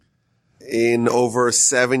In over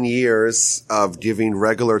 7 years of giving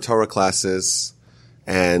regular Torah classes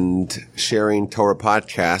and sharing Torah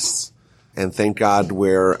podcasts, and thank God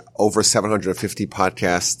we're over 750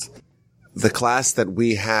 podcasts, the class that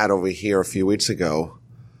we had over here a few weeks ago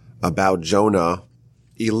about Jonah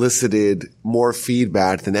elicited more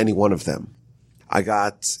feedback than any one of them. I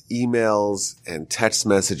got emails and text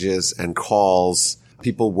messages and calls.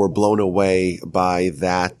 People were blown away by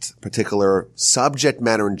that particular subject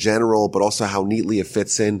matter in general, but also how neatly it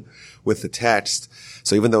fits in with the text.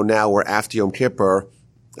 So even though now we're after Yom Kippur,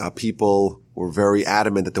 people were very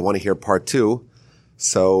adamant that they want to hear part 2.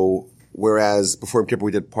 So whereas before Yom Kippur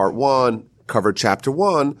we did part 1, covered chapter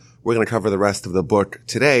 1, we're going to cover the rest of the book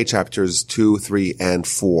today, chapters 2, 3, and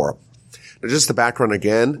 4. Now just the background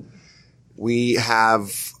again, we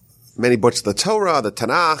have many books of the Torah, the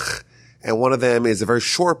Tanakh, and one of them is a very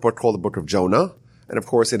short book called the Book of Jonah. And of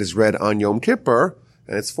course, it is read on Yom Kippur.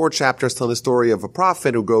 And it's 4 chapters telling the story of a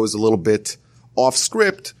prophet who goes a little bit off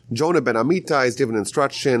script. Jonah ben Amittai is given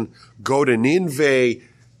instruction, go to Nineveh,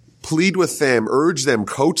 plead with them, urge them,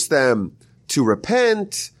 coach them to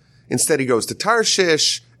repent. Instead, he goes to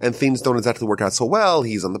Tarshish, and things don't exactly work out so well.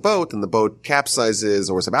 He's on the boat, and the boat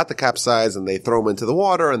capsizes, or is about to capsize, and they throw him into the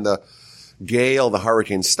water, and the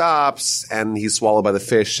hurricane stops, and he's swallowed by the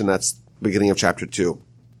fish, and that's beginning of chapter 2.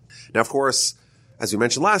 Now, of course, as we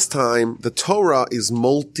mentioned last time, the Torah is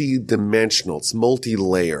multi-dimensional. It's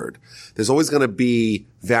multi-layered. There's always going to be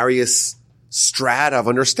various strata of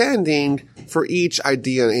understanding for each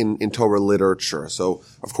idea in Torah literature. So,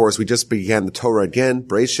 of course, we just began the Torah again,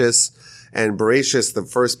 Bereshis, and Bereshis, the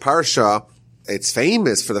first parsha, it's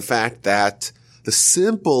famous for the fact that the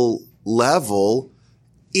simple level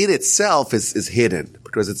in itself is hidden,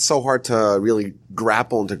 because it's so hard to really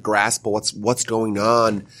grapple and to grasp what's going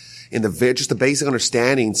on in just the basic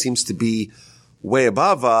understanding seems to be way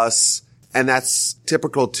above us. And that's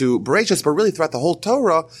typical to Bereshis, but really throughout the whole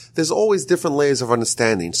Torah, there's always different layers of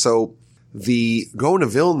understanding. So the Gaon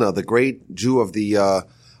of Vilna, the great Jew of the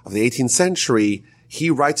 18th century, he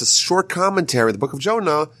writes a short commentary, the Book of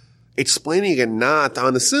Jonah, explaining it not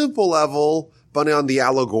on the simple level, but on the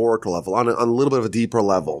allegorical level, on a little bit of a deeper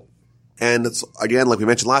level. And it's, again, like we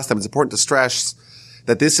mentioned last time, it's important to stress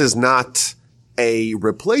that this is not a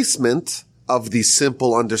replacement of the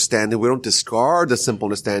simple understanding. We don't discard the simple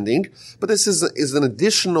understanding, but this is an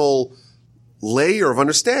additional layer of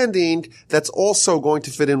understanding that's also going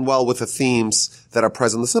to fit in well with the themes that are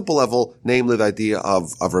present on the simple level, namely the idea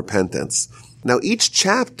of repentance. Now, each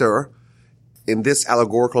chapter in this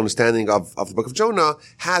allegorical understanding of the book of Jonah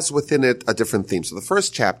has within it a different theme. So the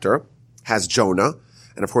first chapter has Jonah.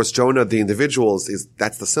 And of course, Jonah, the individual,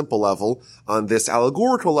 that's the simple level. On this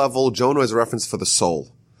allegorical level, Jonah is a reference for the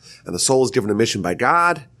soul. And the soul is given a mission by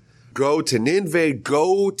God. Go to Nineveh,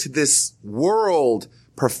 go to this world,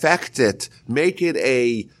 perfect it, make it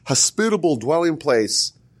a hospitable dwelling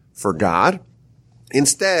place for God.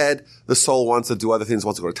 Instead, the soul wants to do other things,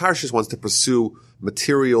 wants to go to Tarshish, wants to pursue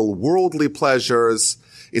material, worldly pleasures,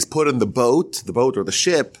 is put in the boat or the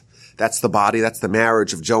ship. That's the body. That's the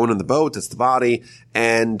marriage of Jonah and the boat. That's the body.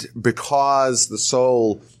 And because the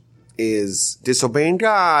soul is disobeying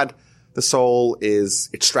God, the soul is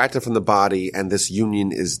extracted from the body and this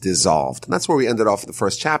union is dissolved. And that's where we ended off the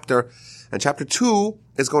first chapter. And chapter 2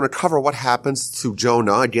 is going to cover what happens to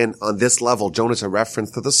Jonah. Again, on this level, Jonah is a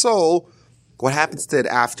reference to the soul. What happens to it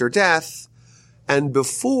after death and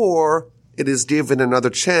before it is given another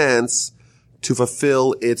chance to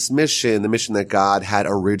fulfill its mission, the mission that God had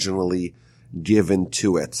originally given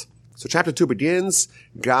to it. So chapter 2 begins.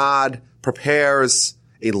 God prepares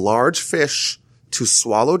a large fish to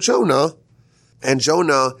swallow Jonah, and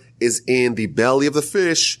Jonah is in the belly of the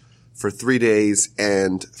fish for 3 days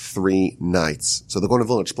and 3 nights. So the Gaon of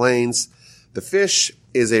Vilna explains the fish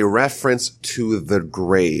is a reference to the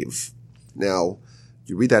grave. Now,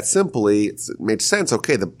 you read that simply, it makes sense.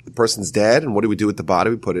 Okay, the person's dead, and what do we do with the body?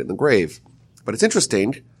 We put it in the grave. But it's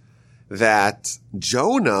interesting that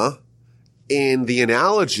Jonah, in the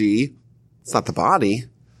analogy, it's not the body.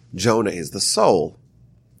 Jonah is the soul.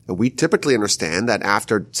 And we typically understand that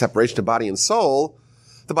after separation of body and soul,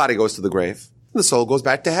 the body goes to the grave. And the soul goes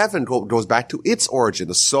back to heaven, goes back to its origin.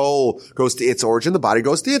 The soul goes to its origin. The body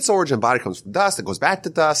goes to its origin. The body comes from dust. It goes back to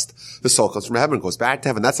dust. The soul comes from heaven. It goes back to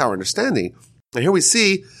heaven. That's our understanding. And here we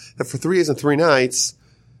see that for 3 days and 3 nights,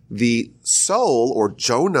 the soul, or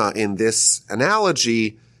Jonah in this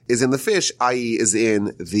analogy, is in the fish, i.e. is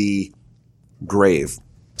in the grave.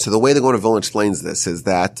 So the way the Gaon of Vilna explains this is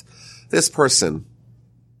that this person,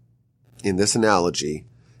 in this analogy,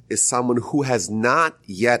 is someone who has not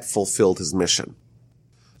yet fulfilled his mission.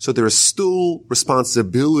 So there are still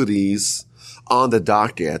responsibilities on the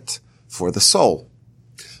docket for the soul.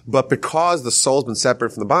 But because the soul's been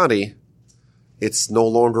separated from the body, it's no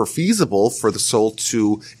longer feasible for the soul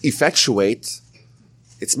to effectuate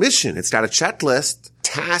its mission. It's got a checklist,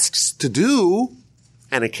 tasks to do,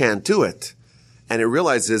 and it can't do it. And it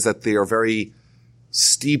realizes that there are very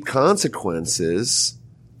steep consequences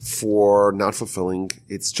for not fulfilling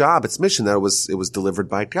its job, its mission, that it was delivered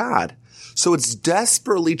by God. So it's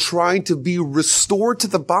desperately trying to be restored to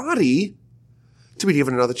the body to be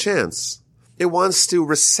given another chance. It wants to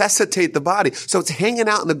resuscitate the body. So it's hanging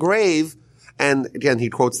out in the grave. And again, he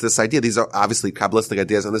quotes this idea. These are obviously Kabbalistic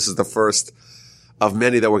ideas, and this is the first of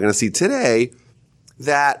many that we're going to see today,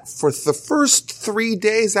 that for the first 3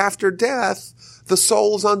 days after death, the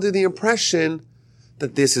soul is under the impression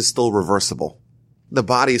that this is still reversible. The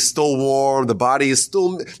body is still warm. The body is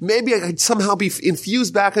still, maybe I could somehow be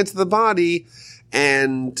infused back into the body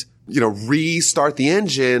and, restart the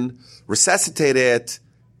engine, resuscitate it,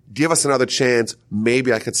 give us another chance.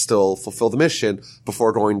 Maybe I could still fulfill the mission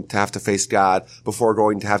before going to have to face God, before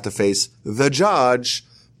going to have to face the judge,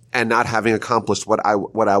 and not having accomplished what I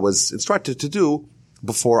was instructed to do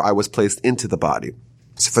before I was placed into the body.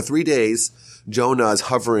 So for 3 days, Jonah is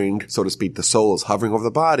hovering, so to speak, the soul is hovering over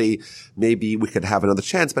the body. Maybe we could have another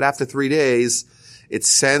chance. But after 3 days, it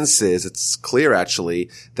senses, it's clear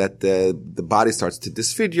actually, that the body starts to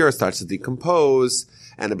disfigure, starts to decompose,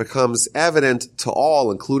 and it becomes evident to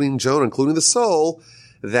all, including Jonah, including the soul,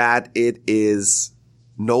 that it is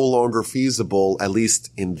no longer feasible, at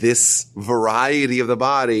least in this variety of the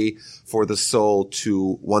body, for the soul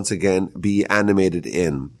to once again be animated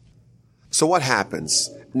in. So what happens?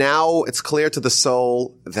 Now it's clear to the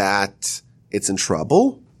soul that it's in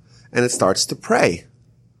trouble, and it starts to pray.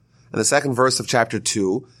 In the second verse of chapter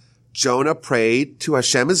 2, Jonah prayed to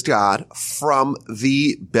Hashem his God from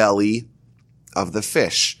the belly of the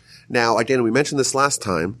fish. Now, again, we mentioned this last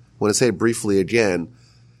time. I want to say it briefly again.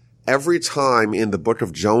 Every time in the book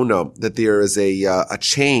of Jonah that there is a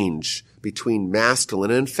change between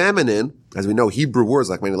masculine and feminine, as we know, Hebrew words,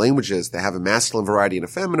 like many languages, they have a masculine variety and a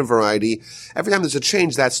feminine variety. Every time there's a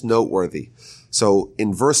change, that's noteworthy. So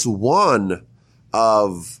in verse 1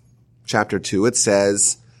 of chapter 2, it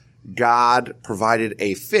says, God provided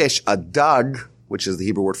a fish, a dug, which is the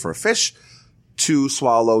Hebrew word for a fish, to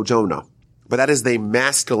swallow Jonah. But that is the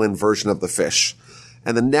masculine version of the fish.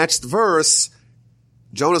 And the next verse,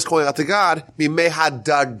 Jonah's calling out to God, Mimeha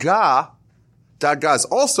daga. Daga is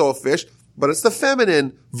also a fish, but it's the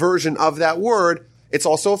feminine version of that word. It's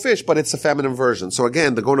also a fish, but it's a feminine version. So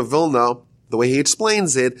again, the Gaon of Vilna, the way he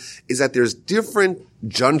explains it, is that there's different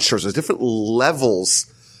junctures, there's different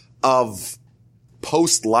levels of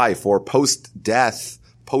post-life or post-death,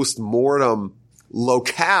 post-mortem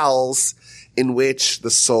locales in which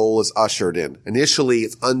the soul is ushered in. Initially,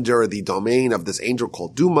 it's under the domain of this angel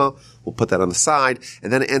called Duma. We'll put that on the side.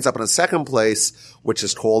 And then it ends up in a second place, which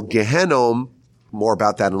is called Gehenom. More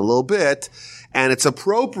about that in a little bit. And it's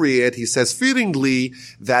appropriate, he says fittingly,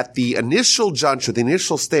 that the initial juncture, the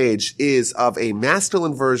initial stage is of a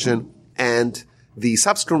masculine version and the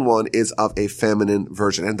subsequent one is of a feminine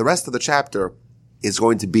version. And the rest of the chapter is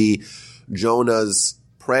going to be Jonah's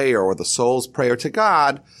prayer or the soul's prayer to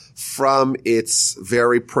God from its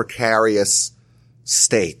very precarious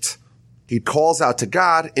state. He calls out to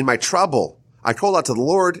God, in my trouble. I called out to the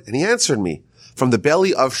Lord and he answered me. From the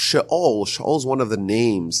belly of Sheol. Sheol is one of the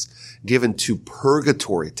names given to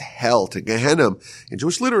purgatory, to hell, to Gehenna. In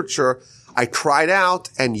Jewish literature, I cried out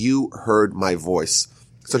and you heard my voice.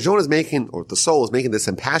 So Jonah is making, or the soul is making this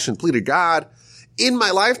impassioned plea to God. In my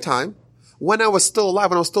lifetime, when I was still alive,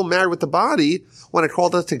 when I was still married with the body, when I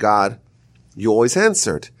called out to God, you always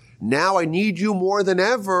answered. Now I need you more than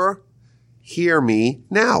ever. Hear me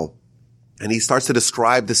now. And he starts to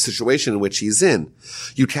describe the situation in which he's in.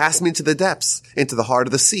 You cast me into the depths, into the heart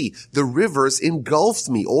of the sea. The rivers engulfed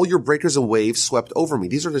me. All your breakers and waves swept over me.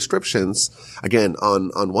 These are descriptions. Again,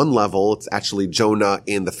 on one level, it's actually Jonah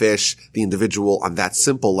in the fish, the individual on that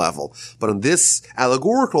simple level. But on this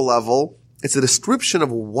allegorical level, it's a description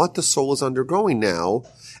of what the soul is undergoing now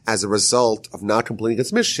as a result of not completing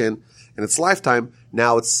its mission in its lifetime.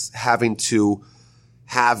 Now it's having to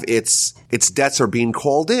have its debts are being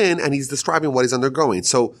called in, and he's describing what he's undergoing.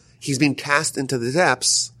 So he's being cast into the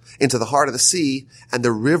depths, into the heart of the sea, and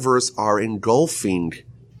the rivers are engulfing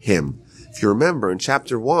him. If you remember, in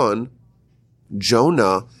chapter 1,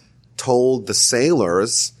 Jonah told the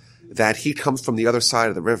sailors that he comes from the other side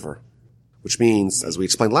of the river, which means, as we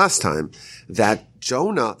explained last time, that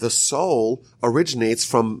Jonah, the soul, originates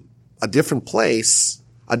from a different place,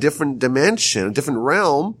 a different dimension, a different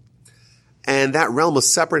realm, And that realm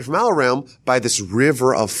was separated from our realm by this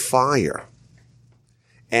river of fire.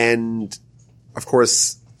 And of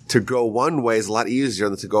course, to go one way is a lot easier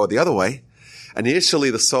than to go the other way. Initially,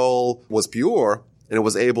 the soul was pure and it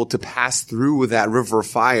was able to pass through that river of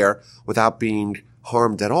fire without being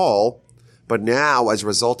harmed at all. But now, as a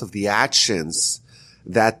result of the actions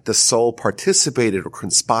that the soul participated or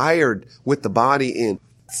conspired with the body in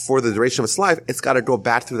for the duration of its life, it's got to go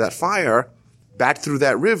back through that fire, back through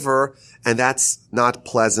that river, and that's not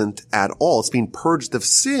pleasant at all. It's being purged of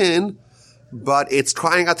sin, but it's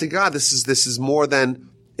crying out to God. This is more than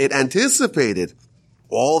it anticipated.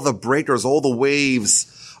 All the breakers, all the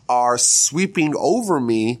waves are sweeping over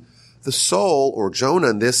me. The soul, or Jonah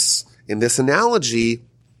in this analogy,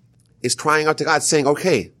 is crying out to God, saying,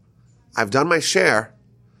 okay, I've done my share.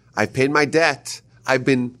 I've paid my debt. I've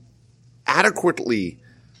been adequately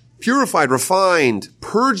purified, refined,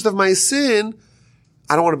 purged of my sin.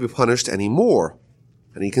 I don't want to be punished anymore.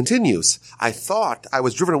 And he continues, I thought I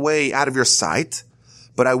was driven away out of your sight,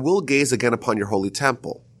 but I will gaze again upon your holy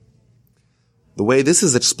temple. The way this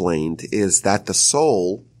is explained is that the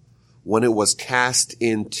soul, when it was cast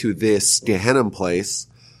into this Gehenna place,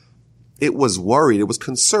 it was worried, it was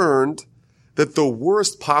concerned that the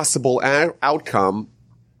worst possible outcome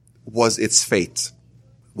was its fate.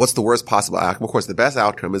 What's the worst possible outcome? Of course, the best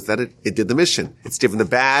outcome is that it did the mission. It's given the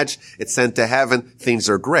badge, it's sent to heaven, things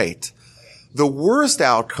are great. The worst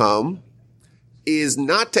outcome is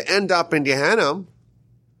not to end up in Gehenna,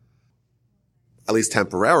 at least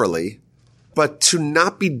temporarily, but to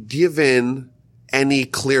not be given any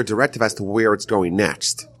clear directive as to where it's going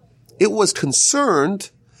next. It was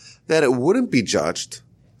concerned that it wouldn't be judged,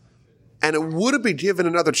 and it wouldn't be given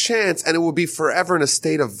another chance, and it would be forever in a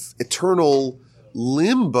state of eternal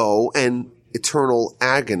limbo and eternal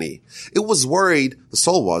agony. It was worried, the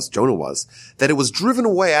soul was, Jonah was, that it was driven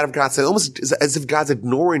away out of God's sight, almost as if God's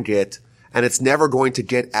ignoring it, and it's never going to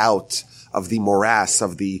get out of the morass,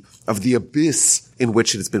 of the abyss in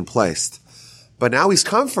which it has been placed. But now he's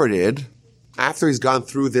comforted. After he's gone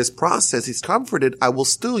through this process, he's comforted. I will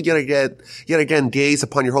still yet again gaze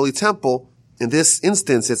upon your holy temple. In this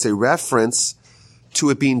instance, it's a reference to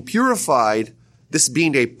it being purified, this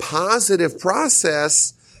being a positive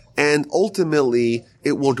process, and ultimately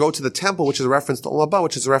it will go to the temple, which is a reference to Olam Haba,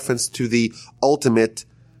 which is a reference to the ultimate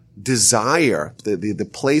desire. The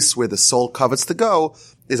place where the soul covets to go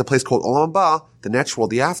is a place called Olam Haba, the next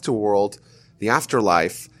world, the afterworld, the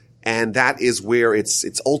afterlife. And that is where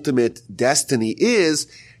its ultimate destiny is.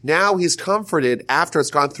 Now he's comforted after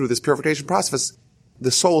it's gone through this purification process.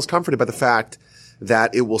 The soul is comforted by the fact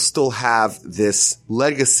that it will still have this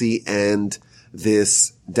legacy and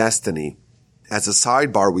this destiny. As a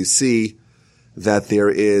sidebar, we see that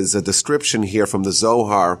there is a description here from the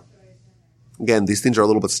Zohar. Again, these things are a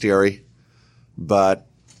little bit scary, but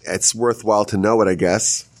it's worthwhile to know it, I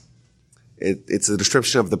guess. It's a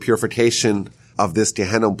description of the purification of this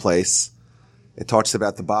Gehenna place. It talks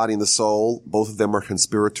about the body and the soul. Both of them are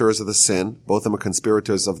conspirators of the sin. Both of them are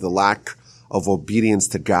conspirators of the lack of obedience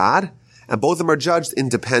to God. And both of them are judged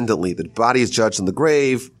independently. The body is judged in the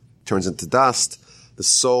grave, turns into dust. The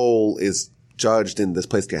soul is judged in this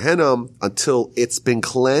place Gehenna until it's been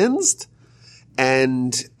cleansed.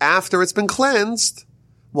 And after it's been cleansed,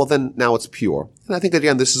 well then now it's pure. And I think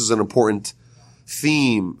again, this is an important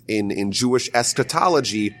theme in Jewish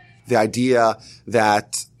eschatology. The idea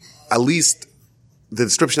that at least the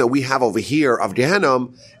description that we have over here of Gehenna,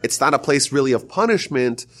 it's not a place really of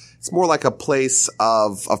punishment. It's more like a place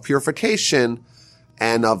of purification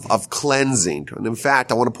and of cleansing. And in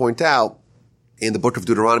fact, I want to point out in the book of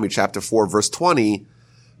Deuteronomy, chapter 4, verse 20,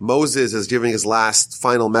 Moses is giving his last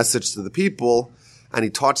final message to the people, and he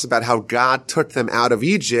talks about how God took them out of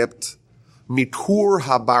Egypt, mikur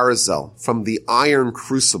habarzel, from the iron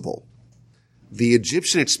crucible. The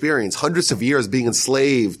Egyptian experience, hundreds of years being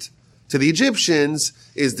enslaved to the Egyptians,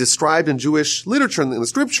 is described in Jewish literature and in the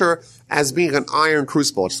scripture as being an iron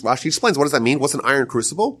crucible. Rashi explains, what does that mean? What's an iron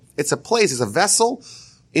crucible? It's a place, it's a vessel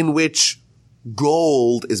in which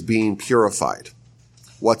gold is being purified.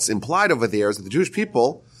 What's implied over there is that the Jewish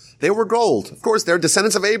people, they were gold. Of course, they're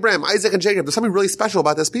descendants of Abraham, Isaac, and Jacob. There's something really special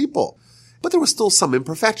about this people. But there were still some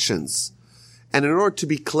imperfections. And in order to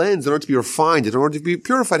be cleansed, in order to be refined, in order to be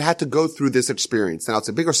purified, it had to go through this experience. Now, it's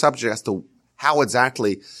a bigger subject as to how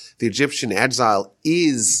exactly the Egyptian exile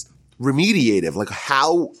is remediative. Like,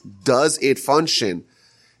 how does it function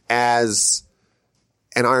as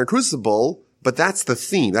an iron crucible? But that's the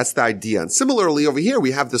theme. That's the idea. And similarly, over here,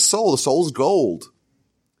 we have the soul. The soul's gold.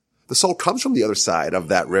 The soul comes from the other side of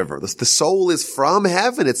that river. The soul is from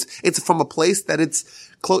heaven. It's from a place that it's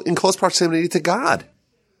in close proximity to God.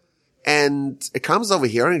 And it comes over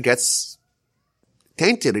here and it gets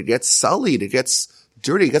tainted, it gets sullied, it gets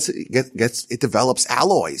dirty, it develops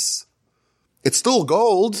alloys. It's still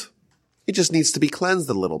gold. It just needs to be cleansed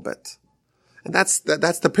a little bit. And that's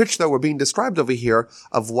the picture that we're being described over here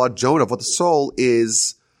of what Jonah, of what the soul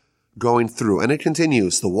is going through. And it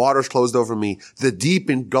continues. The waters closed over me. The deep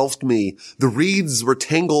engulfed me. The reeds were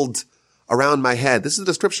tangled around my head. This is a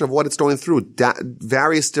description of what it's going through.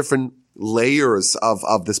 Various different layers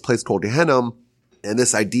of this place called Gehenna. And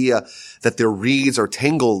this idea that the reeds are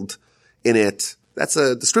tangled in it. That's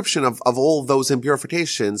a description of all those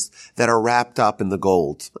impurifications that are wrapped up in the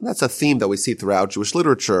gold. And that's a theme that we see throughout Jewish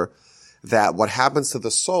literature, that what happens to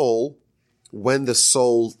the soul when the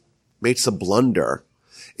soul makes a blunder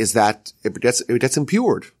is that it gets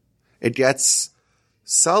impured. It gets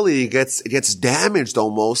sullied, it gets damaged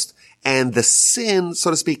almost, and the sin,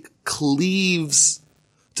 so to speak, cleaves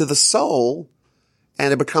to the soul,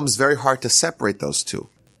 and it becomes very hard to separate those two.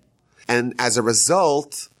 And as a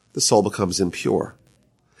result, the soul becomes impure.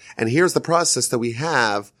 And here's the process that we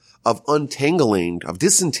have of untangling, of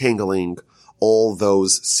disentangling all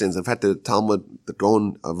those sins. In fact, the Talmud, the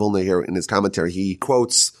Gaon of Vilna here in his commentary, he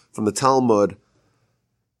quotes from the Talmud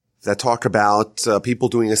that talk about people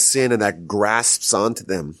doing a sin and that grasps onto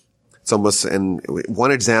them. It's almost, and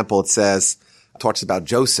one example, it says, talks about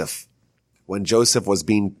Joseph. When Joseph was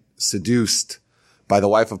being seduced by the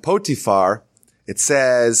wife of Potiphar, it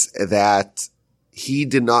says that he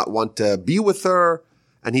did not want to be with her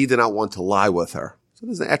and he did not want to lie with her. So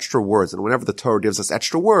there's extra words. And whenever the Torah gives us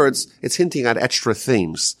extra words, it's hinting at extra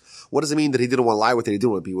things. What does it mean that he didn't want to lie with her? He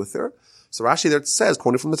didn't want to be with her. So Rashi there says,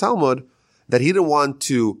 quoting from the Talmud, that he didn't want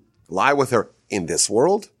to lie with her in this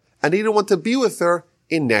world and he didn't want to be with her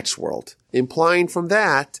in next world. Implying from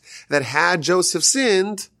that had Joseph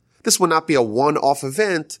sinned, this would not be a one-off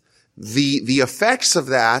event. The effects of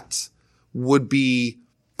that would be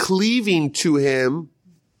cleaving to him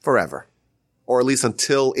forever, or at least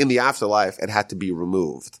until in the afterlife it had to be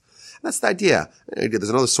removed. And that's the idea. There's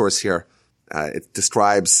another source here. It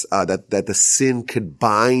describes that the sin could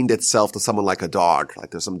bind itself to someone like a dog.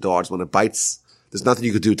 Like there's some dogs, when it bites, there's nothing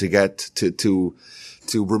you could do to get to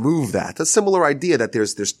remove that. A similar idea that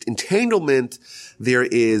there's entanglement, there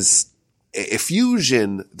is a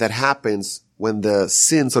fusion that happens when the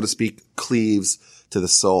sin, so to speak, cleaves to the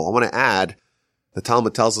soul. I want to add, the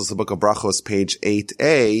Talmud tells us in the book of Brachos, page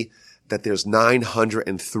 8a, that there's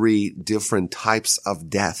 903 different types of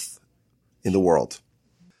death in the world.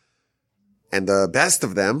 And the best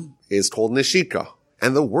of them is called Neshika.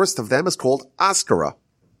 And the worst of them is called Askara.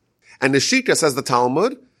 And Neshika, says the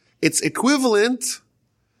Talmud, it's equivalent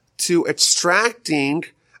to extracting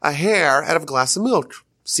a hair out of a glass of milk.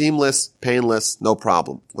 Seamless, painless, no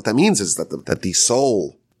problem. What that means is that the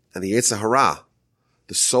soul and the Yetzer Hara,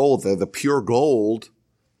 the soul, the pure gold,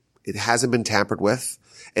 it hasn't been tampered with.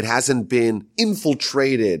 It hasn't been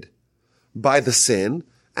infiltrated by the sin.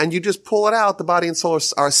 And you just pull it out. The body and soul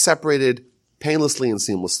are separated painlessly and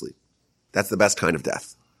seamlessly. That's the best kind of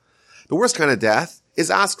death. The worst kind of death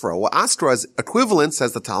is Askara. Well, Askara is equivalent,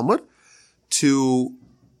 says the Talmud, to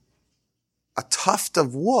a tuft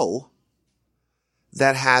of wool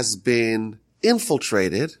that has been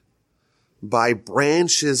infiltrated by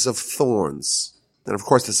branches of thorns. And of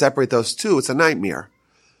course, to separate those two, it's a nightmare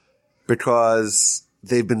because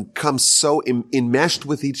they've become so enmeshed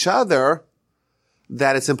with each other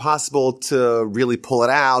that it's impossible to really pull it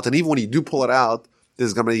out. And even when you do pull it out,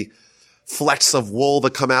 there's going to be flecks of wool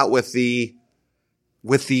that come out with the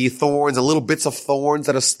thorns and little bits of thorns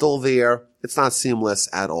that are still there. It's not seamless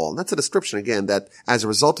at all. And that's a description, again, that as a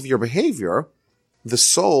result of your behavior, the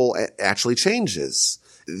soul actually changes.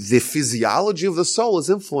 The physiology of the soul is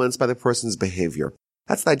influenced by the person's behavior.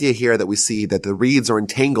 That's the idea here that we see that the reeds are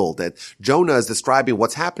entangled, that Jonah is describing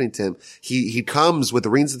what's happening to him. He comes with the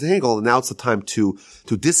reeds entangled, and now it's the time to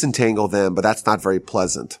disentangle them, but that's not very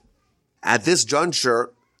pleasant. At this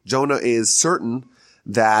juncture, Jonah is certain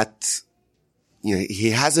that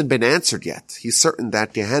he hasn't been answered yet. He's certain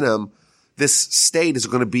that Gehenna, this state, is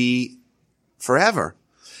going to be forever.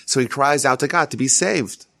 So he cries out to God to be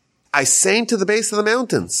saved. I sank to the base of the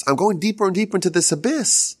mountains. I'm going deeper and deeper into this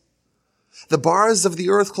abyss. The bars of the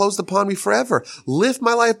earth closed upon me forever. Lift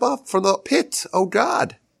my life up from the pit, oh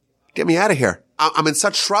God. Get me out of here. I'm in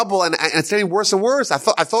such trouble and it's getting worse and worse. I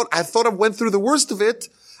thought I went through the worst of it,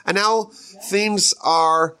 and now things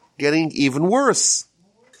are getting even worse.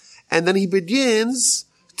 And then he begins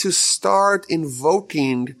to start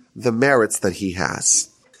invoking the merits that he has.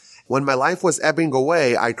 When my life was ebbing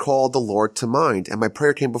away, I called the Lord to mind, and my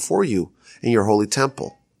prayer came before you in your holy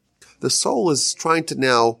temple. The soul is trying to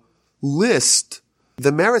now list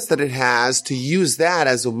the merits that it has to use that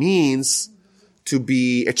as a means to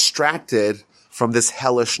be extracted from this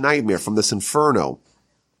hellish nightmare, from this inferno.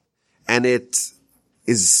 And it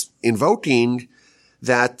is invoking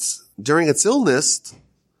that during its illness,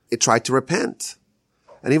 it tried to repent.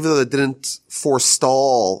 And even though it didn't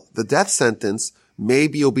forestall the death sentence,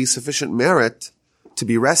 maybe it'll be sufficient merit to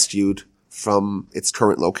be rescued from its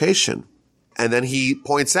current location. And then he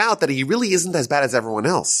points out that he really isn't as bad as everyone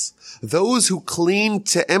else. Those who cling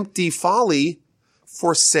to empty folly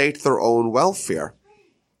forsake their own welfare.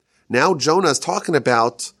 Now Jonah is talking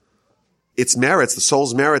about its merits, the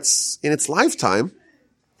soul's merits in its lifetime.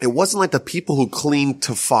 It wasn't like the people who cling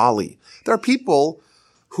to folly. There are people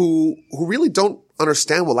who really don't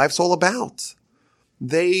understand what life's all about.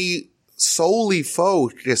 They solely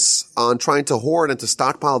focus on trying to hoard and to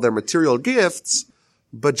stockpile their material gifts,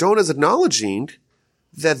 but Jonah is acknowledging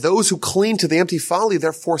that those who cling to the empty folly,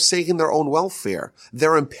 they're forsaking their own welfare.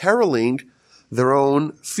 They're imperiling their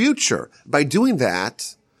own future. By doing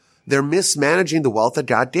that, they're mismanaging the wealth that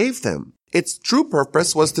God gave them. Its true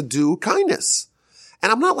purpose was to do kindness.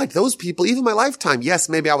 And I'm not like those people, even my lifetime. Yes,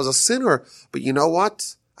 maybe I was a sinner, but you know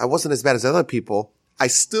what? I wasn't as bad as other people. I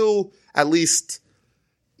still, at least,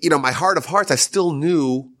 my heart of hearts, I still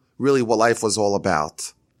knew really what life was all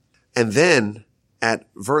about. And then at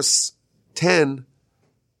verse 10,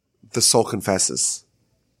 the soul confesses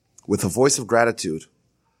with a voice of gratitude,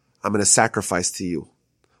 I'm going to sacrifice to you.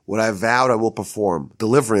 What I vowed I will perform.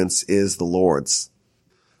 Deliverance is the Lord's.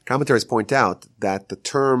 Commentaries point out that the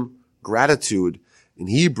term gratitude in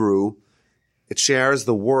Hebrew, it shares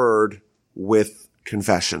the word with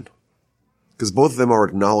confession. Because both of them are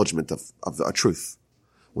acknowledgement of a truth.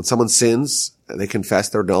 When someone sins, they confess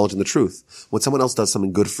they're acknowledging the truth. When someone else does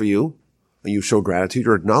something good for you, and you show gratitude,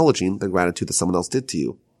 you're acknowledging the gratitude that someone else did to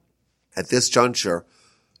you. At this juncture,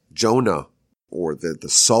 Jonah, or the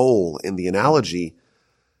soul in the analogy,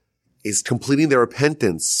 is completing their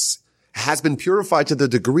repentance, has been purified to the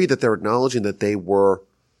degree that they're acknowledging that they were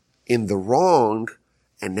in the wrong,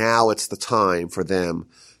 and now it's the time for them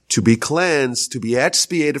to be cleansed, to be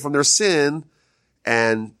expiated from their sin,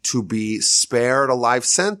 and to be spared a life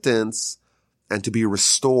sentence, and to be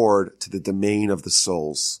restored to the domain of the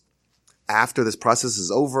souls. After this process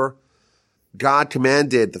is over, God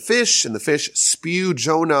commanded the fish, and the fish spewed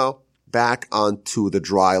Jonah back onto the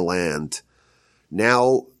dry land.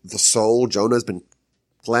 Now the soul, Jonah, has been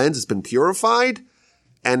cleansed, has been purified,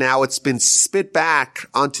 and now it's been spit back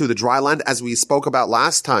onto the dry land, as we spoke about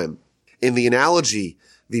last time. In the analogy,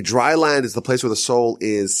 the dry land is the place where the soul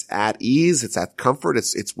is at ease, it's at comfort,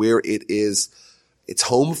 it's where it is, it's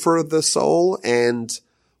home for the soul, and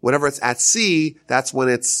whenever it's at sea, that's when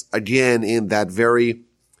it's again in that very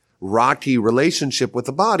rocky relationship with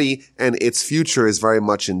the body, and its future is very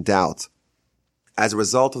much in doubt. As a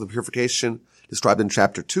result of the purification described in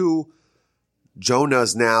chapter 2,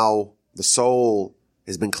 Jonah's now, the soul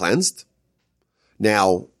has been cleansed.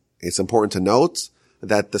 Now, it's important to note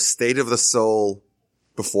that the state of the soul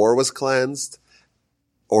before it was cleansed,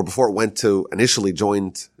 or before it went to initially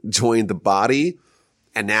joined the body,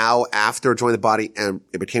 and now after it joined the body and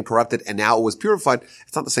it became corrupted and now it was purified,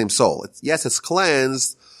 it's not the same soul. It's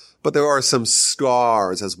cleansed, but there are some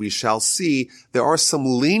scars, as we shall see. There are some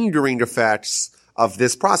lingering effects of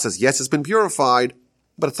this process. Yes, it's been purified,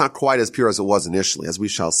 but it's not quite as pure as it was initially, as we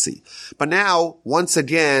shall see. But now, once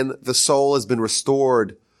again, the soul has been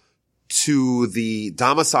restored to the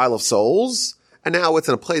domicile of souls, and now it's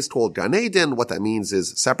in a place called Gan Eden. What that means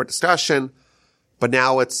is separate discussion, but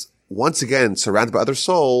now it's once again surrounded by other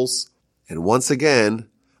souls, and once again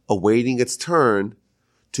awaiting its turn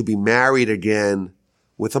to be married again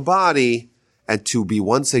with a body, and to be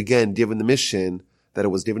once again given the mission that it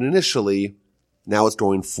was given initially. Now it's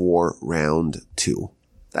going for round 2.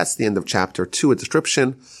 That's the end of chapter 2, a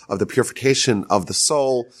description of the purification of the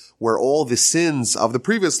soul, where all the sins of the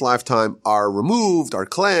previous lifetime are removed, are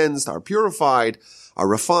cleansed, are purified, are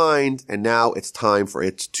refined, and now it's time for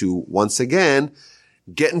it to once again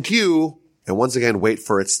get in queue and once again wait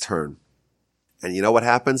for its turn. And you know what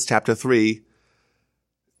happens? Chapter 3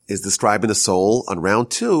 is describing the soul on round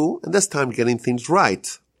 2, and this time getting things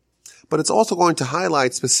right. But it's also going to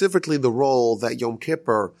highlight specifically the role that Yom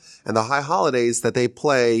Kippur and the high holidays that they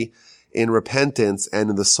play in repentance and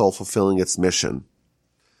in the soul fulfilling its mission.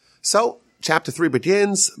 So, chapter 3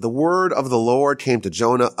 begins, the word of the Lord came to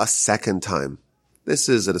Jonah a second time. This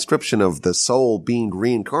is a description of the soul being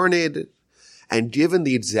reincarnated and given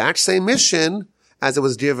the exact same mission as it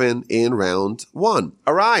was given in round 1.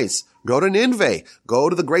 Arise, go to Nineveh, go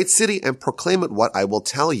to the great city and proclaim it what I will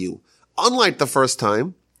tell you. Unlike the first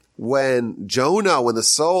time, when the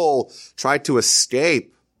soul tried to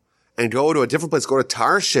escape and go to a different place, go to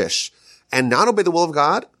Tarshish, and not obey the will of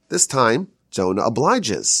God, this time Jonah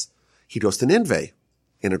obliges. He goes to Nineveh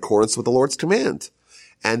in accordance with the Lord's command.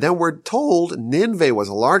 And then we're told Nineveh was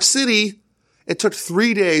a large city. It took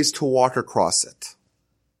 3 days to walk across it.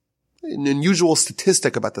 An unusual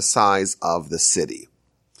statistic about the size of the city.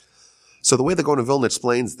 So the way the Gaon of Vilna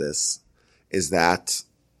explains this is that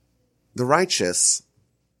the righteous,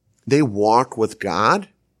 they walk with God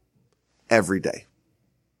every day.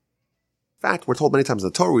 In fact, we're told many times in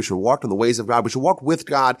the Torah we should walk in the ways of God. We should walk with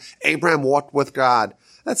God. Abraham walked with God.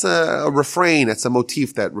 That's a refrain. That's a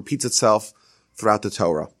motif that repeats itself throughout the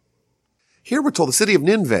Torah. Here we're told the city of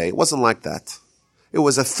Nineveh, it wasn't like that. It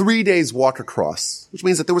was a 3 days walk across, which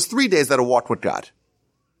means that there was 3 days that it walked with God.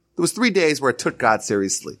 There was 3 days where it took God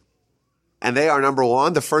seriously. And they are, number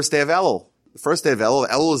one, the first day of Elul. The first day of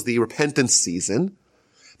Elul is the repentance season.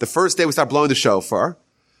 The first day we start blowing the shofar.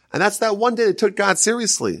 And that's that one day that took God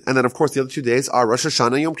seriously. And then, of course, the other 2 days are Rosh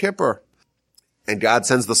Hashanah and Yom Kippur. And God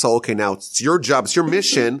sends the soul, okay, now it's your job, it's your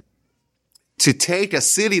mission to take a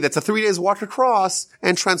city that's a 3 days walk across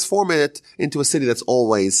and transform it into a city that's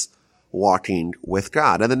always walking with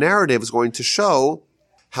God. And the narrative is going to show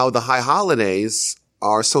how the high holidays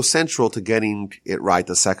are so central to getting it right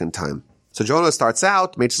the second time. So Jonah starts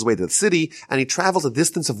out, makes his way to the city, and he travels a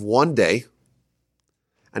distance of 1 day,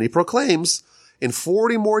 and he proclaims, in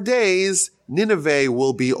 40 more days, Nineveh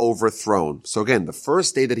will be overthrown. So again, the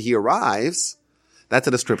first day that he arrives, that's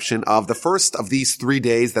a description of the first of these 3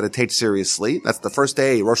 days that it takes seriously. That's the first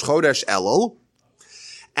day, Rosh Chodesh Elul.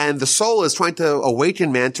 And the soul is trying to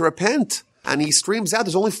awaken man to repent. And he screams out,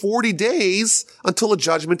 there's only 40 days until a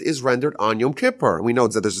judgment is rendered on Yom Kippur. And we know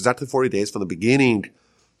that there's exactly 40 days from the beginning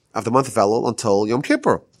of the month of Elul until Yom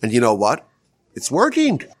Kippur. And you know what? It's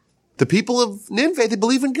working. The people of Nineveh, they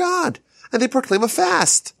believe in God. And they proclaim a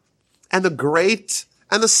fast. And the great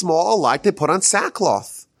and the small alike, they put on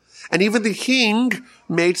sackcloth. And even the king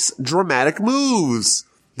makes dramatic moves.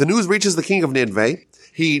 The news reaches the king of Nineveh.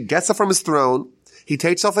 He gets up from his throne. He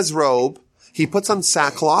takes off his robe. He puts on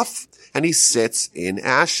sackcloth and he sits in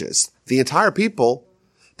ashes. The entire people,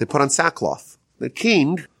 they put on sackcloth. The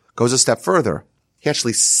king goes a step further. He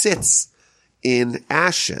actually sits in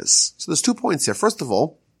ashes. So there's 2 points here. First of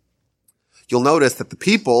all, you'll notice that the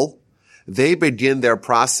people, they begin their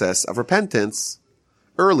process of repentance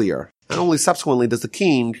earlier. And only subsequently does the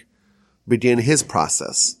king begin his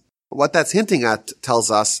process. What that's hinting at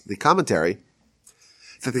tells us, the commentary,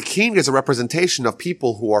 that the king is a representation of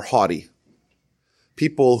people who are haughty,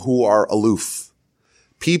 people who are aloof,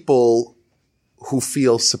 people who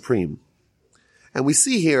feel supreme. And we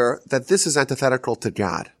see here that this is antithetical to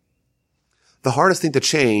God. The hardest thing to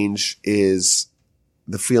change is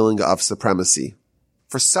the feeling of supremacy.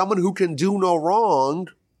 For someone who can do no wrong,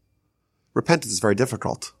 repentance is very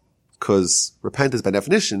difficult, because repentance by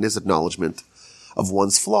definition is acknowledgement of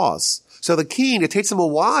one's flaws. So the king, it takes him a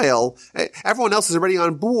while. Everyone else is already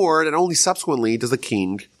on board, and only subsequently does the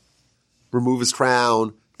king remove his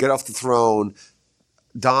crown, get off the throne,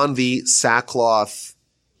 don the sackcloth,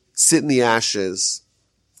 sit in the ashes.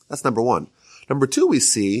 That's number one. Number two, we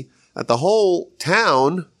see that the whole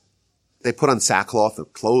town, they put on sackcloth, the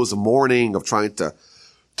clothes of mourning, of trying to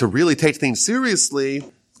really take things seriously.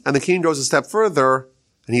 And the king goes a step further,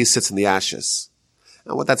 and he sits in the ashes.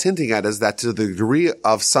 And what that's hinting at is that to the degree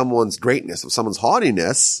of someone's greatness, of someone's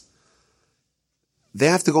haughtiness, they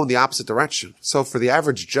have to go in the opposite direction. So for the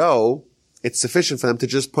average Joe, it's sufficient for them to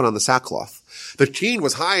just put on the sackcloth. The king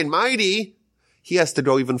was high and mighty. He has to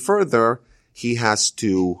go even further. He has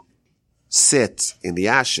to sit in the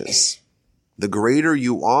ashes. The greater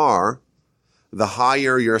you are, the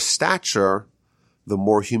higher your stature, the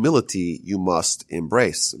more humility you must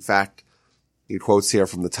embrace. In fact, he quotes here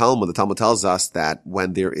from the Talmud. The Talmud tells us that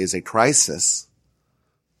when there is a crisis,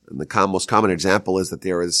 and the most common example is that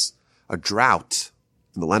there is a drought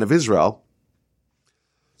in the land of Israel.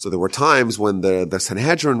 So there were times when the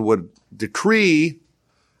Sanhedrin would decree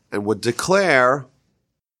and would declare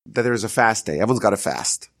that there is a fast day. Everyone's got to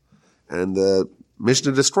fast. And the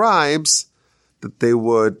Mishnah describes that they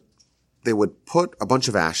would put a bunch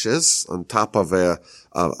of ashes on top of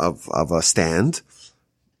a stand,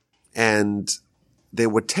 and they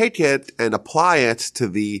would take it and apply it to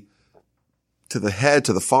the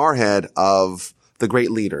forehead of the great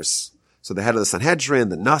leaders. So the head of the Sanhedrin,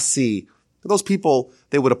 the Nasi, those people,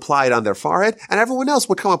 they would apply it on their forehead, and everyone else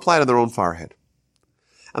would come apply it on their own forehead.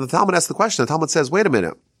 And the Talmud asks the question, the Talmud says, wait a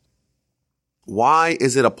minute, why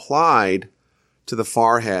is it applied to the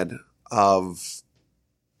forehead of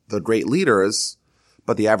the great leaders,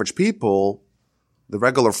 but the average people, the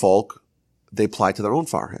regular folk, they apply to their own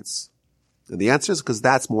foreheads. And the answer is because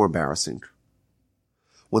that's more embarrassing.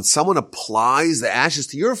 When someone applies the ashes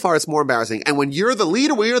to your forehead, it's more embarrassing. And when you're the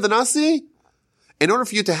leader, when you're the Nasi, in order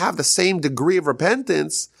for you to have the same degree of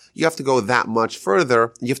repentance, you have to go that much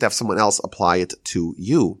further. You have to have someone else apply it to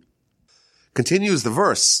you. Continues the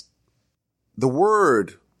verse. The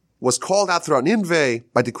word was called out throughout Nineveh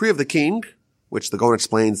by decree of the king, which the Gaon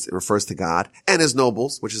explains it refers to God, and his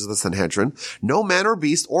nobles, which is the Sanhedrin. No man or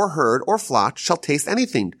beast or herd or flock shall taste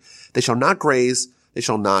anything. They shall not graze. They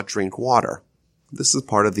shall not drink water. This is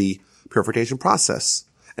part of the purification process.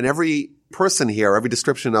 And every person here, every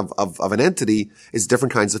description of an entity is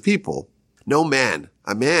different kinds of people. No man.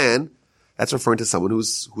 A man, that's referring to someone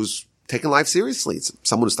who's taking life seriously. It's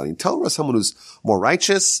someone who's studying Torah, someone who's more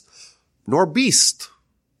righteous, nor beast.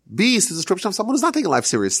 Beast is a description of someone who's not taking life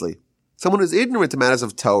seriously. Someone who's ignorant to matters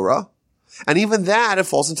of Torah. And even that, it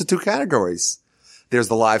falls into two categories. There's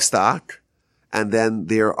the livestock, and then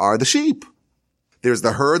there are the sheep. There's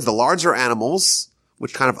the herds, the larger animals,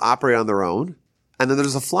 which kind of operate on their own. And then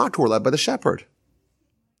there's a flock who are led by the shepherd.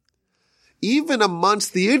 Even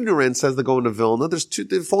amongst the ignorant, says the Gaon of Vilna,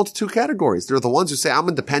 they fall into two categories. There are the ones who say, I'm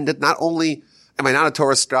independent. Not only am I not a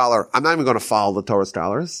Torah scholar, I'm not even going to follow the Torah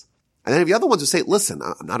scholars. And then you have the other ones who say, listen,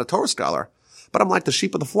 I'm not a Torah scholar, but I'm like the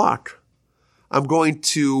sheep of the flock. I'm going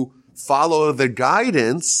to follow the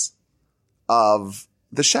guidance of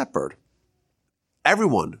the shepherd.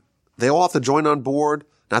 Everyone, they all have to join on board,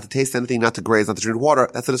 not to taste anything, not to graze, not to drink water.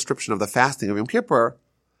 That's a description of the fasting of Yom Kippur.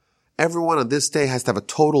 Everyone on this day has to have a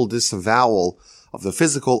total disavowal of the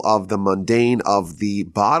physical, of the mundane, of the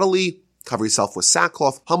bodily. Cover yourself with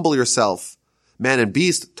sackcloth. Humble yourself. Man and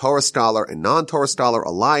beast, Torah scholar and non-Torah scholar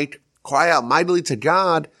alike. Cry out mightily to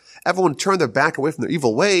God. Everyone turn their back away from their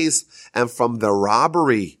evil ways and from the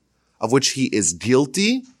robbery of which he is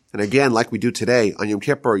guilty. And again, like we do today on Yom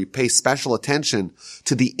Kippur, you pay special attention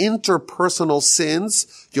to the interpersonal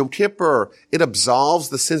sins. Yom Kippur, it absolves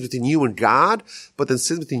the sins between you and God, but then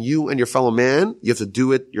sins between you and your fellow man, you have to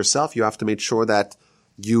do it yourself. You have to make sure that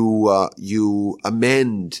you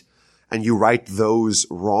amend and you right those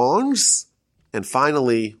wrongs. And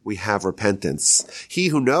finally, we have repentance. He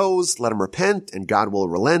who knows, let him repent, and God will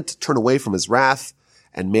relent, turn away from his wrath,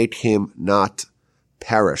 and make him not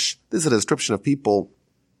perish. This is a description of people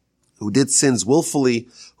who did sins willfully,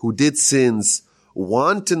 who did sins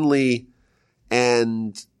wantonly,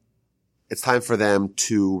 and it's time for them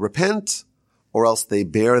to repent, or else they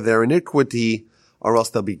bear their iniquity, or else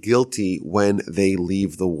they'll be guilty when they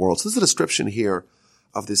leave the world. So this is a description here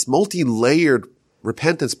of this multi-layered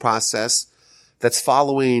repentance process that's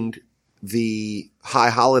following the high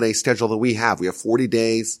holiday schedule that we have. We have 40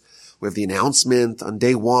 days, we have the announcement on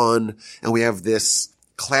day one, and we have this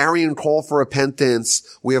clarion call for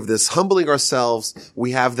repentance. We have this humbling ourselves.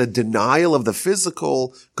 We have the denial of the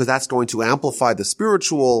physical, because that's going to amplify the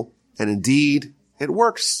spiritual. And indeed, it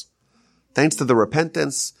works. Thanks to the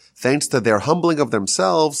repentance, thanks to their humbling of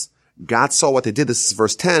themselves, God saw what they did. This is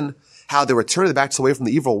verse 10, how they returned back away from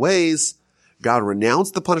the evil ways. God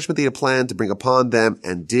renounced the punishment they had planned to bring upon them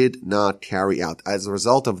and did not carry out. As a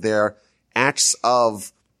result of their acts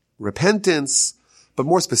of repentance, but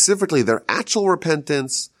more specifically, their actual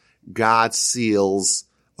repentance, God seals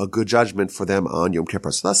a good judgment for them on Yom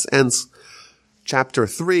Kippur. So thus ends chapter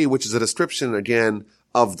 3, which is a description, again,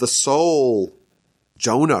 of the soul,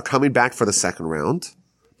 Jonah, coming back for the second round,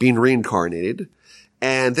 being reincarnated,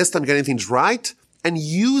 and this time getting things right, and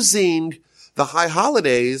using the high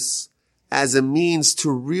holidays as a means to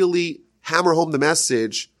really hammer home the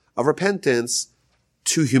message of repentance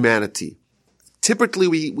to humanity. Typically,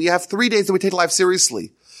 we have 3 days that we take life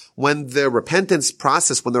seriously. When the repentance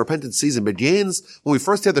process, when the repentance season begins, when we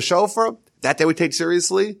first hear the shofar, that day we take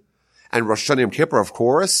seriously. And Rosh Hashanah Yom Kippur, of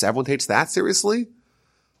course, everyone takes that seriously.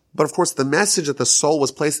 But of course, the message that the soul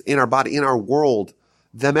was placed in our body, in our world,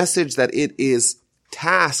 the message that it is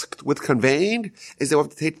tasked with conveying is that we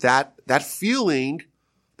have to take that feeling,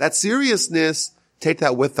 that seriousness, take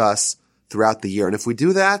that with us throughout the year. And if we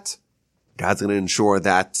do that, God's going to ensure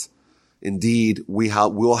that indeed we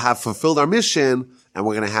will have fulfilled our mission, and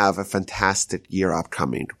we're going to have a fantastic year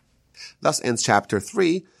upcoming. Thus ends chapter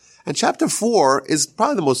 3. And chapter 4 is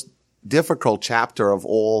probably the most difficult chapter of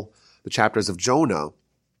all the chapters of Jonah.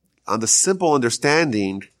 On the simple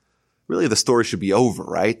understanding, really the story should be over,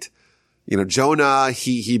 right? You know, Jonah,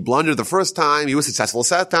 he blundered the first time, he was successful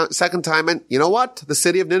second time, and you know what? The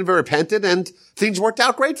city of Nineveh repented and things worked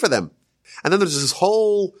out great for them. And then there's this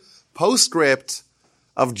whole postscript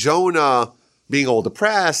of Jonah being all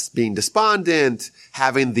depressed, being despondent,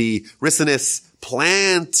 having the ricinus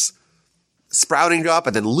plant sprouting up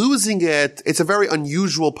and then losing it. It's a very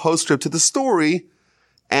unusual postscript to the story.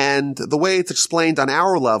 And the way it's explained on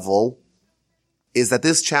our level is that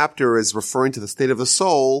this chapter is referring to the state of the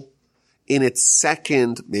soul in its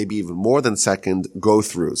second, maybe even more than second,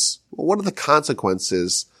 go-throughs. Well, what are the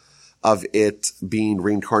consequences of it being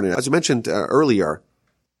reincarnated? As you mentioned earlier,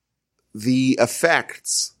 the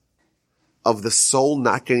effects of the soul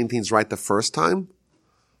not getting things right the first time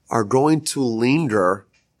are going to linger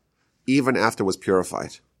even after it was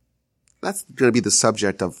purified. That's going to be the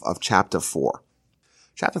subject of chapter 4.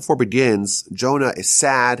 Chapter 4 begins, Jonah is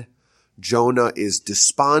sad, Jonah is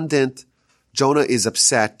despondent, Jonah is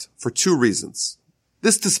upset for 2 reasons.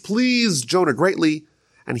 This displeased Jonah greatly,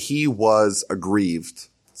 and he was aggrieved.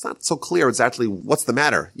 It's not so clear exactly what's the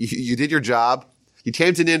matter. You did your job, you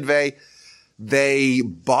came to Nineveh, they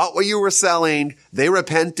bought what you were selling, they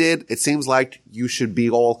repented, it seems like you should be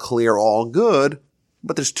all clear, all good,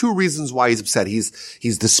 but there's 2 reasons why he's upset.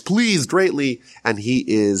 He's displeased greatly, and he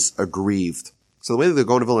is aggrieved. So the way that the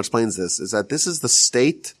Gaon of Vilna explains this is that this is the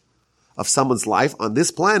state of someone's life on this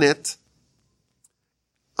planet.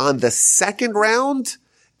 On the second round,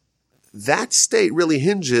 that state really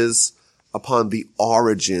hinges upon the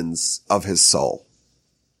origins of his soul.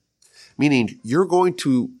 Meaning, you're going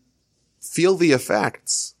to feel the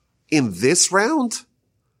effects in this round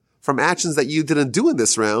from actions that you didn't do in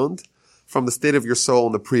this round from the state of your soul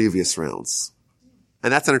in the previous rounds.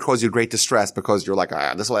 And that's going to cause you great distress because you're like,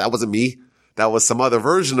 that wasn't me. That was some other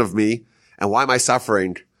version of me. And why am I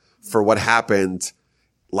suffering for what happened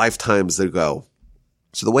lifetimes ago?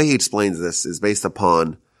 So the way he explains this is based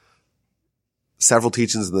upon several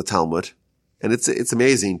teachings in the Talmud. And it's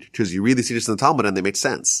amazing because you read these teachings in the Talmud and they make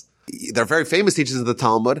sense. They're very famous teachings in the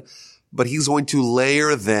Talmud, but he's going to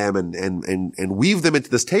layer them and weave them into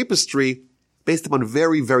this tapestry based upon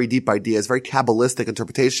very, very deep ideas, very Kabbalistic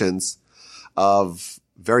interpretations of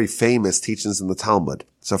very famous teachings in the Talmud.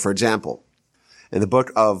 So for example, in the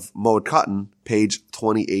book of Moed Katan, page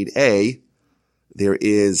 28a, there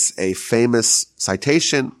is a famous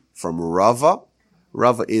citation from Rava.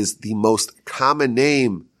 Rava is the most common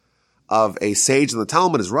name of a sage in the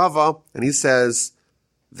Talmud is Rava, and he says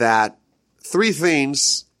that 3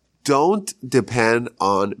 things don't depend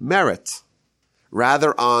on merit,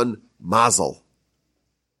 rather on mazel.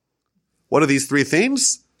 What are these 3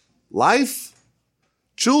 things? Life,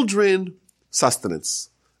 children, sustenance.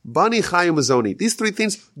 Bani Chayim Mazoni. These 3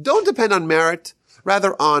 things don't depend on merit,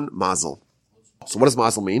 rather on mazel. So what does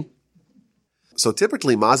mazel mean? So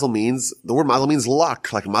typically the word mazel means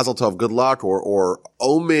luck, like mazel tov, good luck, or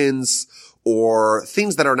omens, or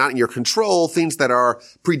things that are not in your control, things that are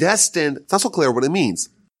predestined. It's not so clear what it means.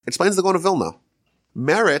 It explains the Gaon of Vilna.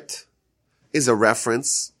 Merit is a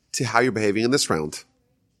reference to how you're behaving in this round.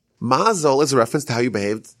 Mazel is a reference to how you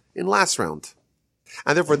behaved in last round.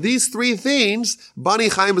 And therefore, these 3 things, Bani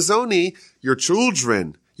Chayim Zoni, your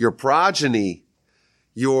children, your progeny,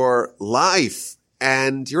 your life,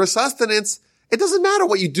 and your sustenance, it doesn't matter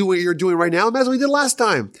what you're doing right now. It matters what you did last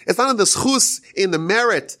time. It's not in the schus, in the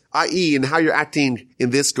merit, i.e. in how you're acting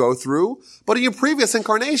in this go through, but in your previous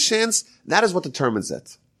incarnations, that is what determines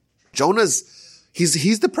it. Jonah's,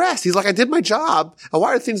 he's depressed. He's like, I did my job, and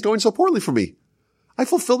why are things going so poorly for me? I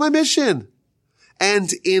fulfilled my mission.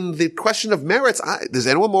 And in the question of merits, is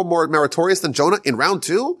anyone more meritorious than Jonah? In round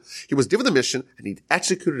 2, he was given the mission and he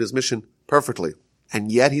executed his mission perfectly.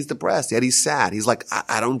 And yet he's depressed. Yet he's sad. He's like,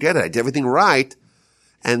 I don't get it. I did everything right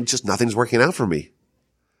and just nothing's working out for me.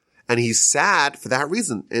 And he's sad for that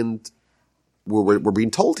reason. And we're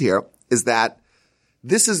being told here is that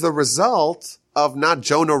this is the result of not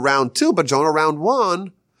Jonah round 2, but Jonah round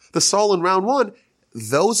 1. The soul in round 1,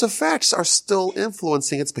 those effects are still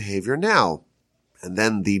influencing its behavior now. And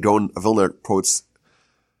then the Gaon of Vilna quotes,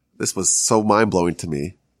 this was so mind-blowing to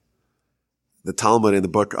me, the Talmud in the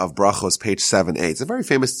book of Brachos, page 7a. It's a very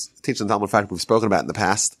famous teaching in the Talmud, in fact, we've spoken about in the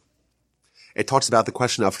past. It talks about the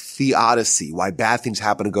question of theodicy, why bad things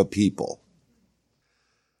happen to good people.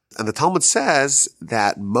 And the Talmud says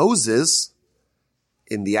that Moses,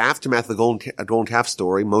 in the aftermath of the golden calf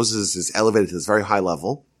story, Moses is elevated to this very high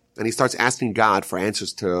level, and he starts asking God for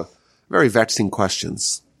answers to very vexing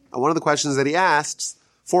questions. And one of the questions that he asks,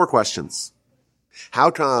 4 questions.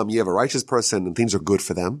 How come you have a righteous person and things are good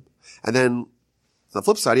for them? And then on the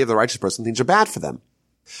flip side, you have the righteous person, things are bad for them.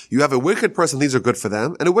 You have a wicked person, things are good for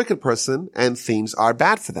them, and a wicked person, and things are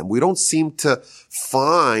bad for them. We don't seem to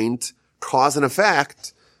find cause and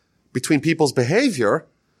effect between people's behavior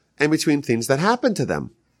and between things that happen to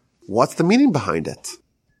them. What's the meaning behind it?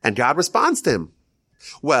 And God responds to him.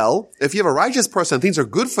 Well, if you have a righteous person and things are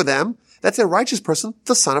good for them, that's a righteous person,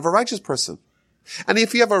 the son of a righteous person. And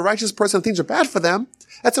if you have a righteous person and things are bad for them,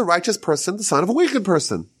 that's a righteous person, the son of a wicked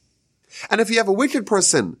person. And if you have a wicked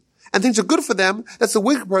person and things are good for them, that's a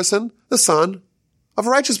wicked person, the son of a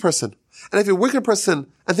righteous person. And if you're a wicked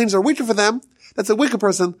person and things are wicked for them, that's a wicked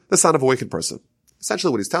person, the son of a wicked person.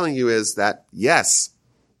 Essentially what he's telling you is that, yes,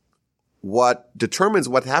 what determines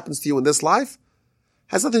what happens to you in this life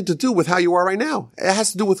has nothing to do with how you are right now. It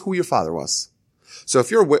has to do with who your father was. So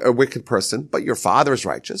if you're a wicked person, but your father is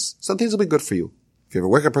righteous, some things will be good for you. If you're a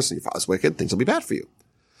wicked person, your father's wicked, things will be bad for you.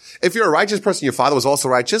 If you're a righteous person, your father was also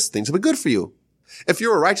righteous, things will be good for you. If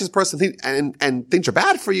you're a righteous person and things are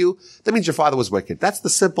bad for you, that means your father was wicked. That's the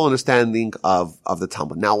simple understanding of the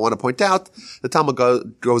Talmud. Now I want to point out, the Talmud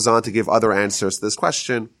goes on to give other answers to this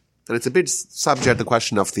question, and it's a big subject, the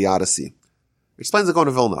question of theodicy. It explains the Gaon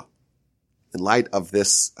of Vilna in light of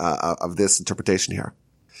this interpretation here.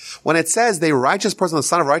 When it says the righteous person, the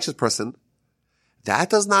son of a righteous person, that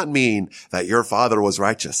does not mean that your father was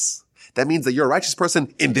righteous. That means that you're a righteous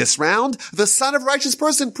person in this round. The son of a righteous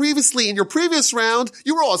person previously in your previous round,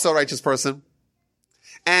 you were also a righteous person.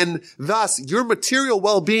 And thus, your material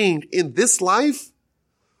well-being in this life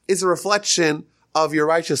is a reflection of your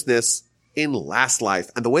righteousness in last life.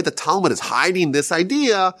 And the way the Talmud is hiding this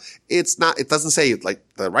idea, it doesn't say like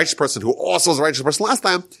the righteous person who also was a righteous person last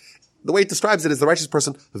time. The way it describes it is the righteous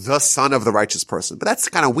person, the son of the righteous person. But that's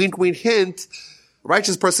kind of wink, wink, hint.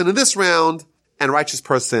 Righteous person in this round and righteous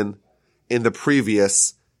person in the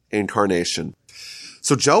previous incarnation.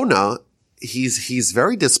 So Jonah, he's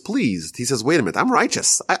very displeased. He says, wait a minute, I'm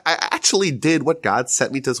righteous. I actually did what God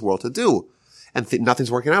sent me to this world to do. And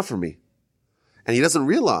nothing's working out for me. And he doesn't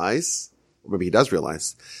realize, or maybe he does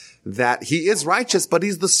realize, that he is righteous, but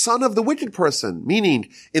he's the son of the wicked person. Meaning,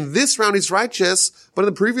 in this round he's righteous, but in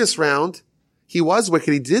the previous round, he was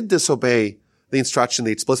wicked. He did disobey the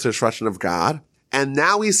explicit instruction of God. And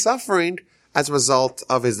now he's suffering as a result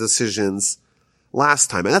of his decisions last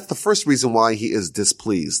time. And that's the first reason why he is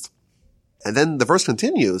displeased. And then the verse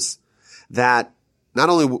continues that not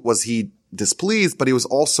only was he displeased, but he was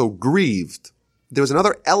also grieved. There was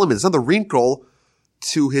another element, another wrinkle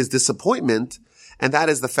to his disappointment, and that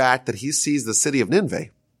is the fact that he sees the city of Nineveh.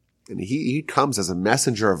 And he comes as a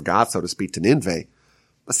messenger of God, so to speak, to Nineveh,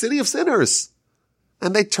 a city of sinners.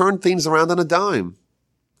 And they turn things around on a dime.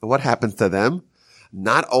 And what happens to them?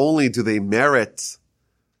 Not only do they merit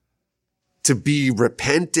to be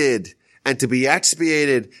repented and to be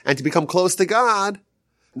expiated and to become close to God,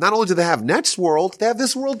 not only do they have next world, they have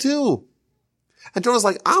this world too. And Jonah's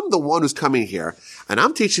like, I'm the one who's coming here and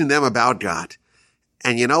I'm teaching them about God.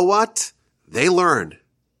 And you know what? They learn.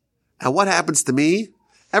 And what happens to me?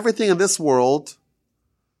 Everything in this world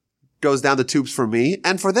goes down the tubes for me,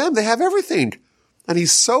 and for them, they have everything. And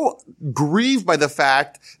he's so grieved by the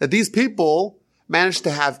fact that these people managed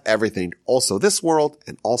to have everything, also this world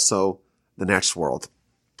and also the next world.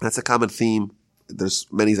 That's a common theme. There's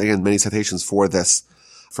many citations for this.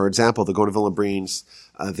 For example, the Gaon of Vilna brings,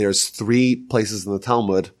 there's 3 places in the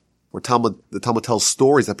Talmud where the Talmud tells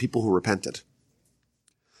stories of people who repented.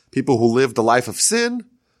 People who lived a life of sin,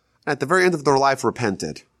 and at the very end of their life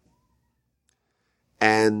repented.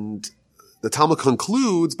 And the Talmud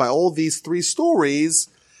concludes by all these 3 stories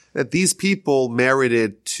that these people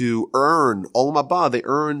merited to earn Olam Haba. They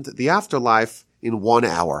earned the afterlife in 1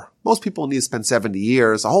 hour. Most people need to spend 70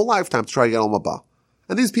 years, a whole lifetime to try to get Olam Haba.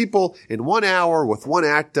 And these people, in 1 hour, with 1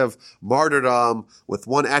 act of martyrdom, with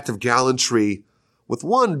 1 act of gallantry, with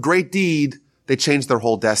 1 great deed, they changed their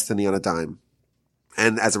whole destiny on a dime.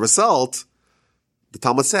 And as a result, the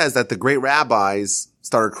Talmud says that the great rabbis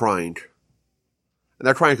started crying. And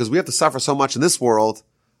they're crying because we have to suffer so much in this world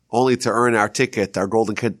only to earn our ticket, our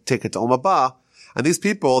golden ticket to Olam Haba. And these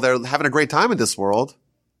people, they're having a great time in this world.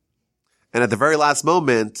 And at the very last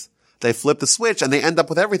moment, they flip the switch and they end up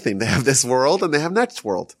with everything. They have this world and they have next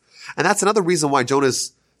world. And that's another reason why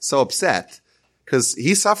Jonah's so upset. Because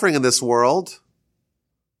he's suffering in this world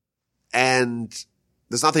and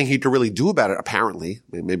there's nothing he can really do about it, apparently.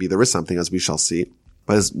 Maybe there is something, as we shall see.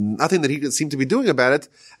 But there's nothing that he can seem to be doing about it.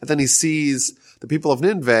 And then he sees the people of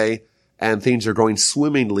Nineveh and things are going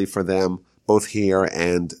swimmingly for them, both here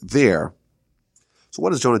and there. So what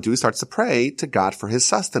does Jonah do? He starts to pray to God for his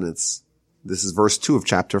sustenance. This is verse 2 of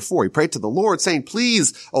chapter 4. He prayed to the Lord saying,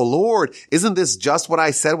 please, O Lord, isn't this just what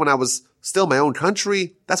I said when I was still in my own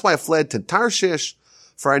country? That's why I fled to Tarshish.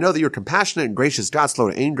 For I know that you're compassionate and gracious God,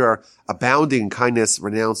 slow to anger, abounding in kindness,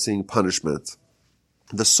 renouncing punishment.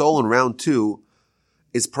 The soul in round 2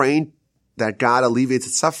 is praying that God alleviates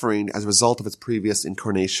its suffering as a result of its previous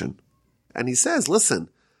incarnation. And he says, listen,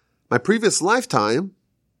 my previous lifetime,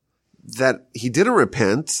 that he didn't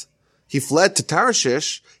repent, He fled to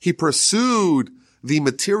Tarshish. He pursued the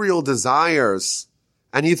material desires.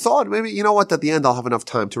 And he thought, maybe, you know what, at the end I'll have enough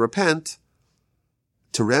time to repent,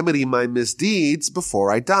 to remedy my misdeeds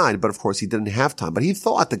before I died. But of course he didn't have time. But he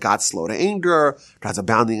thought that God's slow to anger, God's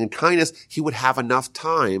abounding in kindness. He would have enough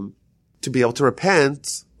time to be able to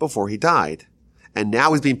repent before he died. And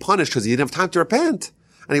now he's being punished because he didn't have time to repent.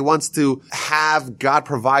 And he wants to have God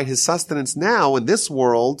provide his sustenance now in this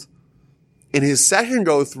world, in his second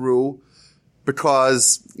go through,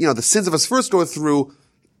 because, the sins of his first go through,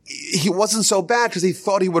 he wasn't so bad because he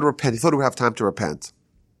thought he would repent. He thought he would have time to repent.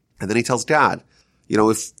 And then he tells God,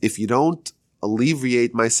 if you don't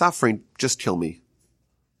alleviate my suffering, just kill me.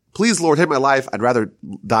 Please, Lord, take my life. I'd rather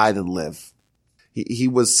die than live. He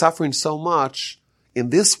was suffering so much in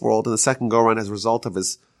this world in the second go-round as a result of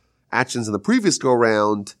his actions in the previous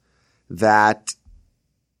go-round that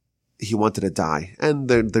he wanted to die. And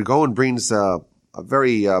the Gaon brings a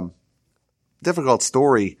very difficult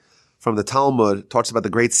story from the Talmud. It talks about the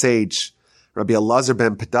great sage, Rabbi Elazar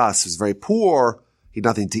ben Pedas, who's very poor. He had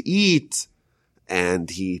nothing to eat, and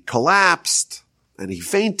he collapsed, and he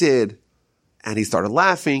fainted, and he started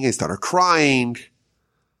laughing, and he started crying.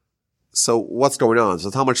 So what's going on? So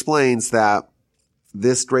the Talmud explains that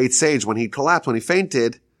this great sage, when he collapsed, when he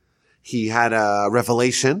fainted, he had a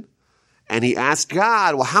revelation, and he asked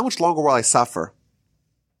God, well, how much longer will I suffer?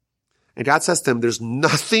 And God says to him, there's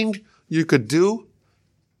nothing you could do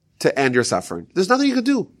to end your suffering. There's nothing you could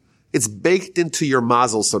do. It's baked into your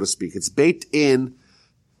mazel, so to speak. It's baked in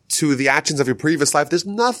to the actions of your previous life. There's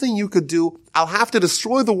nothing you could do. I'll have to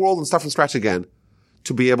destroy the world and start from scratch again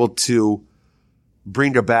to be able to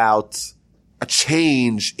bring about a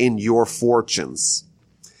change in your fortunes.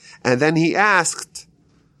 And then he asked,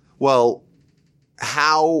 well,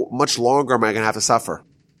 how much longer am I going to have to suffer?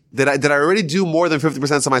 Did I already do more than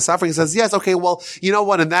 50% of my suffering? He says, yes. Okay. Well, you know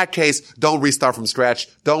what? In that case, don't restart from scratch.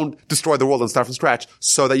 Don't destroy the world and start from scratch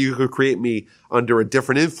so that you could create me under a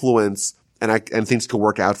different influence and things could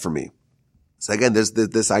work out for me. So again, there's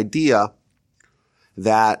this idea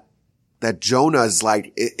that Jonah is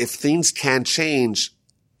like, if things can't change,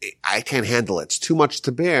 I can't handle it. It's too much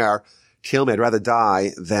to bear. Kill me. I'd rather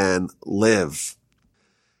die than live.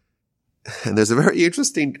 And there's a very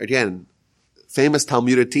interesting, again, famous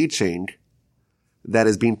Talmudic teaching that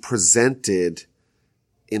is being presented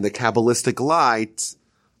in the Kabbalistic light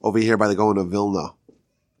over here by the Gaon of Vilna.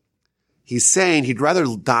 He's saying he'd rather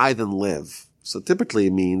die than live. So typically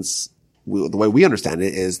it means, the way we understand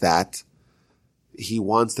it is that he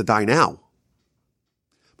wants to die now.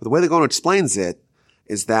 But the way the Gaon explains it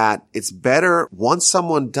is that it's better once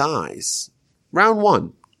someone dies, round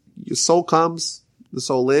one, your soul comes, the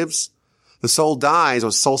soul lives, the soul dies,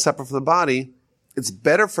 or soul separate from the body. It's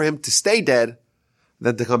better for him to stay dead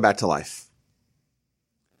than to come back to life.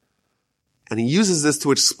 And he uses this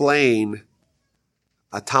to explain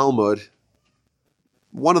a Talmud,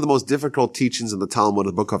 one of the most difficult teachings in the Talmud,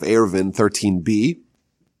 the book of Eruvin 13b.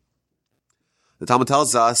 The Talmud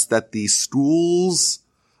tells us that the schools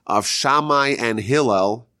of Shammai and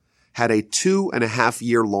Hillel had a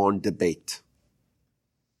 2.5-year long debate.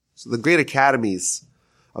 So the great academies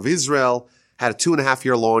of Israel had a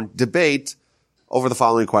 2.5-year long debate over the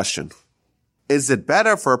following question. Is it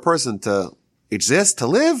better for a person to exist, to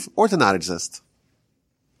live, or to not exist?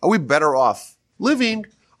 Are we better off living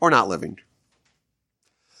or not living?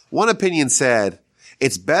 One opinion said,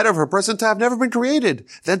 it's better for a person to have never been created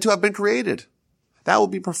than to have been created. That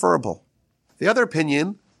would be preferable. The other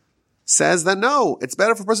opinion says that no, it's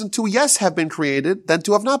better for a person to, yes, have been created than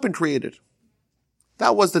to have not been created.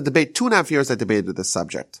 That was the debate. 2.5 years they debated this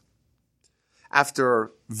subject.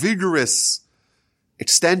 After vigorous,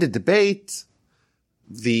 extended debate,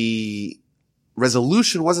 the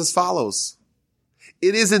resolution was as follows.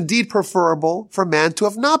 It is indeed preferable for man to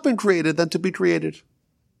have not been created than to be created.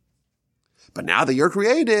 But now that you're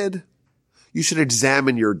created, you should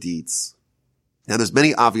examine your deeds. Now there's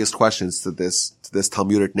many obvious questions to this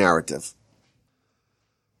Talmudic narrative.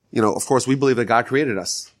 Of course, we believe that God created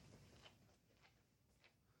us.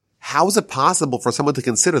 How is it possible for someone to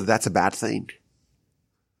consider that that's a bad thing?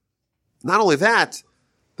 Not only that,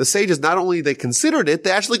 the sages, not only they considered it,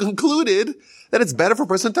 they actually concluded that it's better for a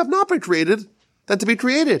person to have not been created than to be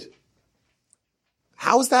created.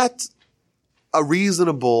 How is that a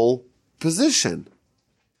reasonable position?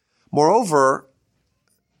 Moreover,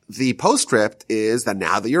 the postscript is that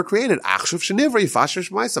now that you're created, now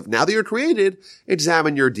that you're created,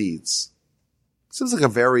 examine your deeds. Seems like a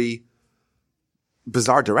very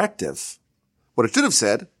bizarre directive. What it should have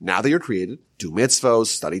said, now that you're created, do mitzvos,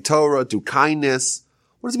 study Torah, do kindness.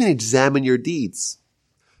 What does it mean, examine your deeds?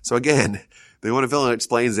 So again, The Gaon of Vilna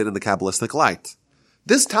explains it in the Kabbalistic light.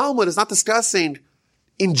 This Talmud is not discussing,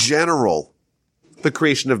 in general, the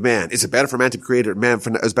creation of man. Is it better for man to be created?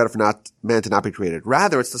 Is better for man to not be created?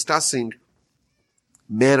 Rather, it's discussing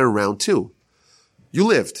man in round two. You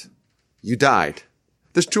lived. You died.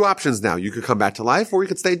 There's two options now. You could come back to life or you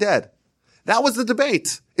could stay dead. That was the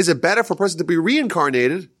debate. Is it better for a person to be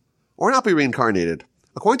reincarnated or not be reincarnated?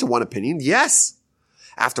 According to one opinion, yes.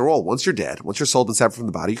 After all, once you're dead, once your soul has been severed from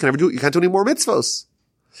the body, you can't do any more mitzvos.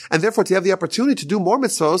 And therefore, to have the opportunity to do more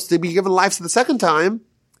mitzvos, to be given life for the second time,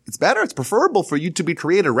 it's better, it's preferable for you to be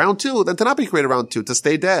created round two than to not be created round two, to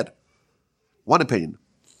stay dead. One opinion.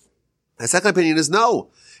 The second opinion is no.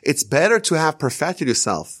 It's better to have perfected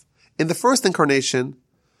yourself in the first incarnation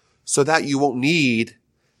so that you won't need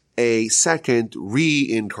a second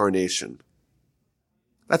reincarnation.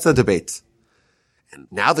 That's the debate. And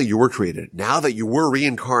now that you were created, now that you were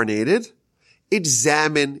reincarnated,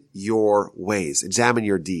 examine your ways, examine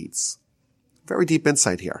your deeds. Very deep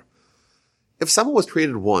insight here. If someone was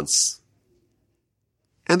created once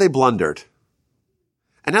and they blundered,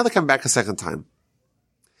 and now they come back a second time,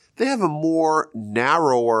 they have a more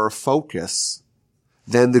narrower focus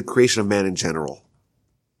than the creation of man in general.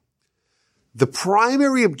 The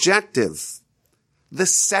primary objective, the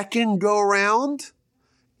second go around,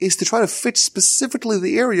 is to try to fit specifically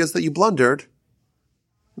the areas that you blundered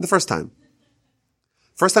the first time.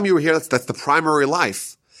 First time you were here, that's the primary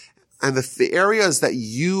life. And the areas that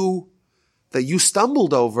you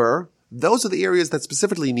stumbled over, those are the areas that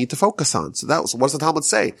specifically you need to focus on. So what does the Talmud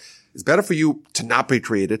say? It's better for you to not be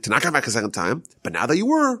created, to not come back a second time. But now that you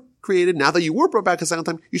were created, now that you were brought back a second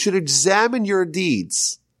time, you should examine your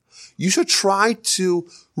deeds. You should try to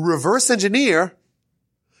reverse engineer.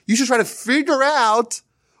 You should try to figure out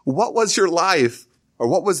what was your life, or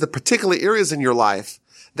what was the particular areas in your life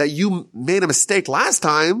that you made a mistake last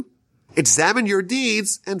time. Examine your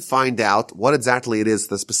deeds and find out what exactly it is,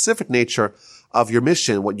 the specific nature of your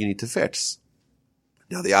mission, what you need to fix.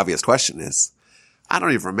 Now, the obvious question is, I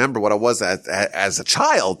don't even remember what I was as a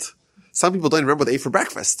child. Some people don't even remember what they ate for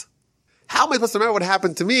breakfast. How am I supposed to remember what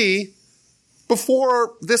happened to me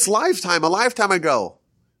before this lifetime, a lifetime ago?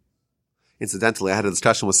 Incidentally, I had a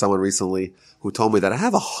discussion with someone recently who told me that I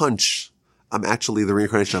have a hunch I'm actually the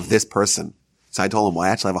reincarnation of this person. So I told him, well, I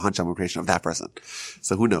actually have a hunch I'm the reincarnation of that person.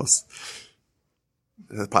 So who knows?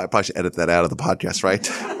 I probably should edit that out of the podcast, right?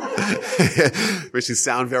 Which should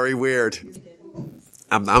sound very weird.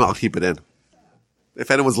 I'll keep it in. If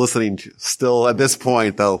anyone's listening still at this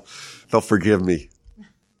point, they'll forgive me.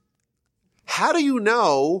 How do you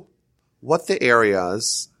know what the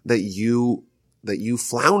areas that you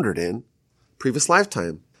floundered in previous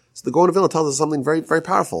lifetime? So the Gaon of Vilna tells us something very, very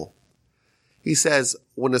powerful. He says,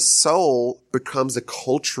 when a soul becomes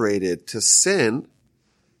acculturated to sin,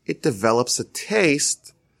 it develops a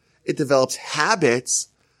taste, it develops habits,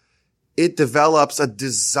 it develops a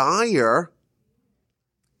desire,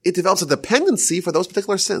 it develops a dependency for those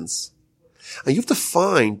particular sins. And you have to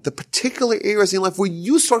find the particular areas in your life where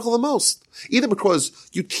you struggle the most. Either because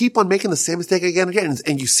you keep on making the same mistake again and again,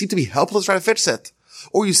 and you seem to be helpless trying to fix it.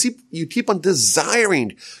 Or you keep on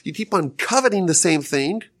desiring, you keep on coveting the same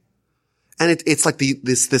thing. And it's like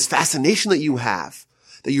this fascination that you have,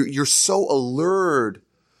 that you're so allured,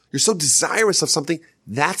 you're so desirous of something.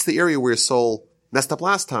 That's the area where your soul messed up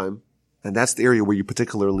last time. And that's the area where you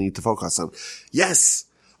particularly need to focus on. Yes,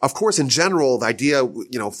 of course, in general, the idea,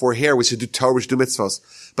 for here, we should do Torah, we should do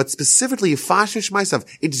mitzvahs. But specifically, Fashish myself,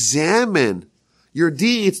 examine your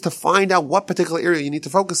deeds to find out what particular area you need to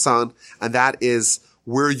focus on. And that is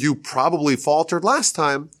where you probably faltered last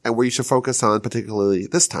time and where you should focus on particularly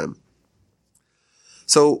this time.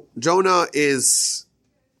 So Jonah is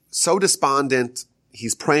so despondent.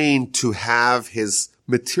 He's praying to have his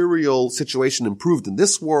material situation improved in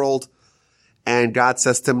this world. And God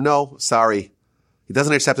says to him, no, sorry. He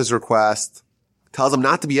doesn't accept his request, tells him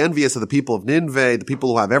not to be envious of the people of Nineveh, the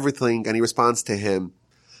people who have everything. And he responds to him,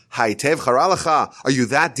 Haytev charalacha, are you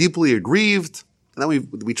that deeply aggrieved? And then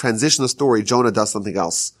we transition the story. Jonah does something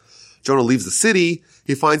else. Jonah leaves the city.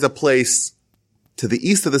 He finds a place to the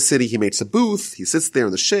east of the city. He makes a booth. He sits there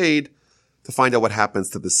in the shade to find out what happens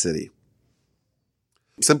to the city.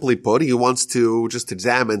 Simply put, he wants to just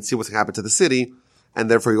examine, see what's happened to the city.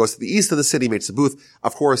 And therefore he goes to the east of the city, makes a booth.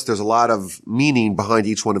 Of course, there's a lot of meaning behind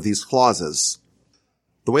each one of these clauses.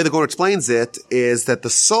 The way the Gaon explains it is that the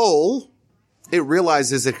soul, it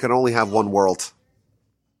realizes it can only have one world.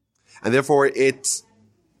 And therefore it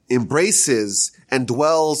embraces and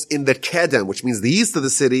dwells in the Kedem, which means the east of the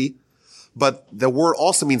city. But the word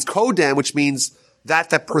also means Kodem, which means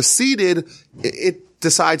that preceded, it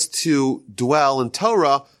decides to dwell in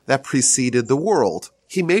Torah, that preceded the world.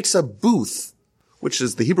 He makes a booth, which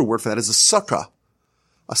is the Hebrew word for that is a sukkah.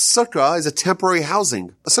 A sukkah is a temporary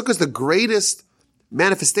housing. A sukkah is the greatest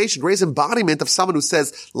manifestation, greatest embodiment of someone who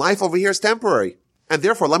says, life over here is temporary. And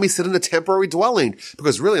therefore, let me sit in a temporary dwelling,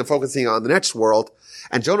 because really I'm focusing on the next world.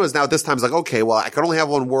 And Jonah is now at this time is like, okay, well, I can only have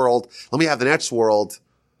one world. Let me have the next world.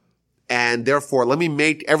 And therefore, let me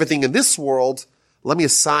make everything in this world, let me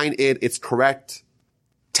assign it its correct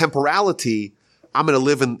temporality. I'm going to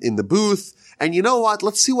live in the booth. And you know what?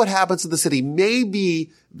 Let's see what happens in the city.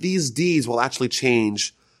 Maybe these deeds will actually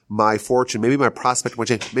change my fortune. Maybe my prospect will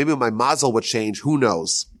change. Maybe my mazel would change. Who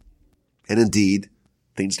knows? And indeed,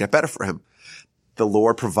 things get better for him. The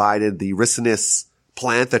Lord provided the ricinus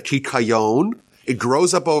plant, the kikayon. It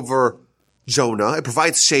grows up over Jonah. It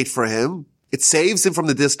provides shade for him. It saves him from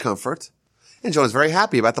the discomfort. And Jonah's very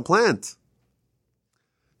happy about the plant.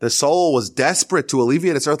 The soul was desperate to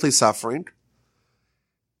alleviate its earthly suffering.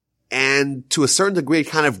 And to a certain degree, it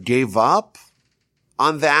kind of gave up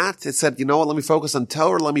on that. It said, you know what, let me focus on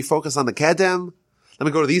Torah. Let me focus on the Kedem. Let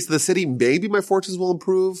me go to the east of the city. Maybe my fortunes will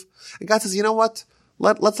improve. And God says, you know what?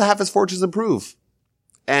 Let's have his fortunes improve.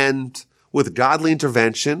 And with godly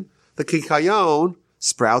intervention, the Kikayon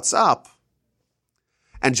sprouts up.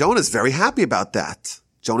 And Jonah's very happy about that.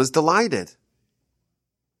 Jonah's delighted.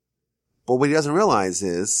 But what he doesn't realize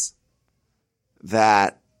is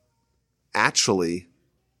that actually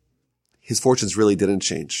his fortunes really didn't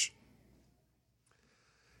change.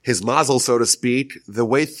 His mazel, so to speak, the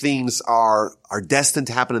way things are destined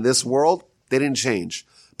to happen in this world, they didn't change.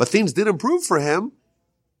 But things did improve for him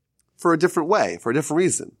for a different way, for a different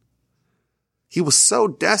reason. He was so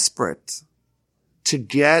desperate to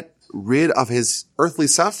get rid of his earthly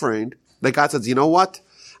suffering that God says, you know what?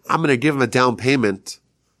 I'm going to give him a down payment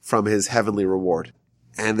from his heavenly reward.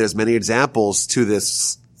 And there's many examples to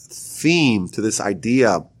this theme, to this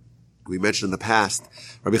idea we mentioned in the past.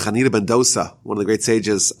 Rabbi Hanina ben Dosa, one of the great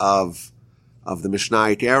sages of the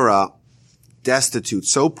Mishnaic era, destitute,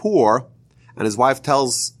 so poor, and his wife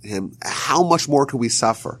tells him, how much more can we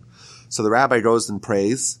suffer? So the rabbi goes and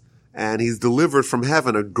prays, and he's delivered from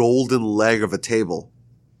heaven a golden leg of a table.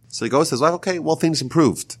 So he goes and says, well, okay, well, things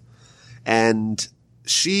improved. And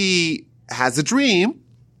she has a dream,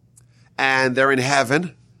 and they're in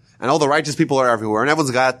heaven, and all the righteous people are everywhere, and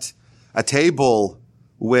everyone's got a table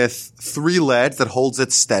with 3 legs that holds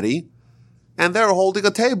it steady, and they're holding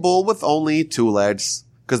a table with only 2 legs,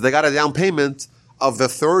 because they got a down payment of the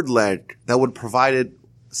 3rd leg that would provide it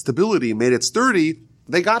stability, made it sturdy.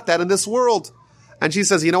 They got that in this world. And she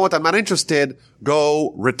says, you know what, I'm not interested.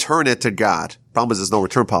 Go return it to God. Problem is, there's no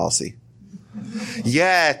return policy.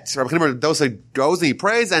 Yet, Rabbi Hanina ben Dosa goes and he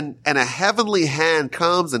prays, and a heavenly hand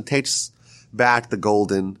comes and takes back the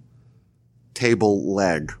golden table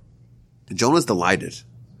leg. And Jonah's delighted.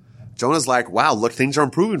 Jonah's like, wow, look, things are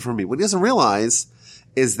improving for me. What he doesn't realize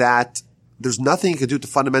is that there's nothing he could do to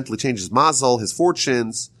fundamentally change his mazel, his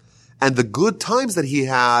fortunes, and the good times that he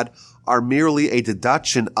had are merely a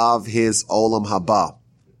deduction of his olam haba.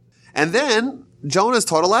 And then Jonah's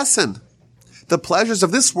taught a lesson. The pleasures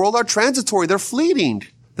of this world are transitory. They're fleeting.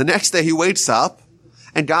 The next day he wakes up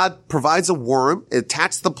and God provides a worm. It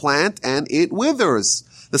attacks the plant and it withers.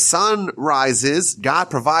 The sun rises. God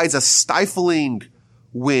provides a stifling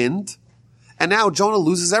wind. And now Jonah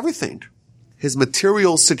loses everything. His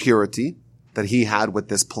material security that he had with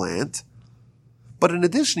this plant. But in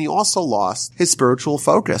addition, he also lost his spiritual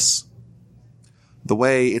focus. The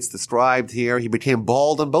way it's described here, he became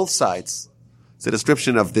bald on both sides. It's a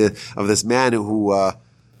description of this man who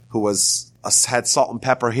had salt and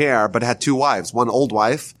pepper hair, but had 2 wives, one old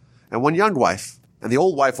wife and one young wife. And the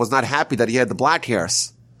old wife was not happy that he had the black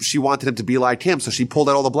hairs. She wanted him to be like him, so she pulled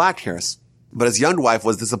out all the black hairs. But his young wife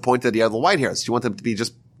was disappointed that he had the white hairs. She wanted him to be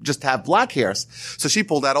just have black hairs. So she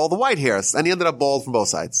pulled out all the white hairs, and he ended up bald from both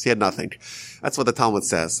sides. He had nothing. That's what the Talmud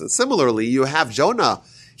says. And similarly, you have Jonah.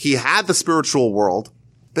 He had the spiritual world,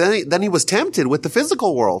 but then he was tempted with the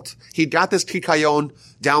physical world. He got this kikayon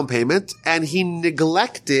down payment, and he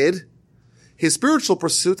neglected his spiritual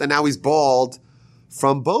pursuit, and now he's bald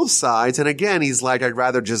from both sides. And again, he's like, I'd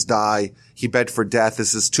rather just die. He begged for death.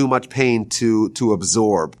 This is too much pain to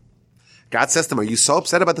absorb. God says to him, are you so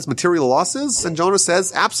upset about this material losses? And Jonah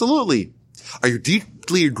says, absolutely. Are you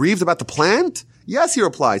deeply aggrieved about the plant? Yes, he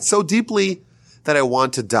replied, so deeply that I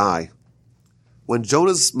want to die. When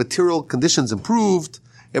Jonah's material conditions improved,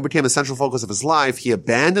 it became the central focus of his life. He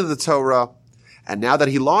abandoned the Torah, and now that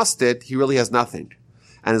he lost it, he really has nothing.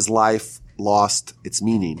 And his life lost its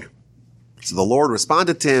meaning. So the Lord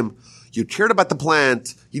responded to him, you cared about the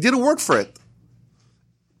plant. You didn't work for it.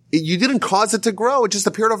 You didn't cause it to grow. It just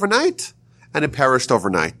appeared overnight. and it perished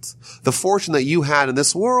overnight. The fortune that you had in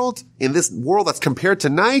this world that's compared to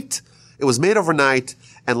night, it was made overnight,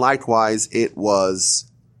 and likewise it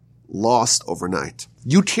was lost overnight.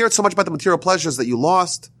 You cared so much about the material pleasures that you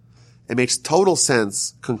lost. It makes total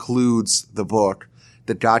sense, concludes the book,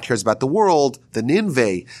 that God cares about the world, the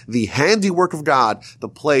Nineveh, the handiwork of God, the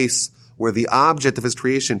place where the object of his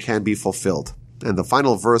creation can be fulfilled. And the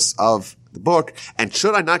final verse of the book, and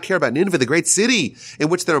should I not care about Nineveh, the great city, in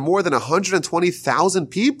which there are more than 120,000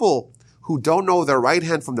 people who don't know their right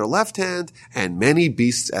hand from their left hand, and many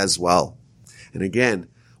beasts as well. And again,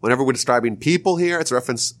 whenever we're describing people here, it's a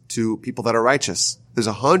reference to people that are righteous. There's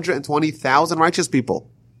 120,000 righteous people,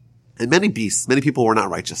 and many beasts, many people who are not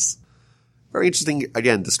righteous. Very interesting,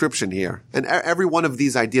 again, description here. And every one of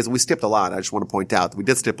these ideas, and we skipped a lot, I just want to point out, we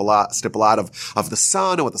did skip a lot of the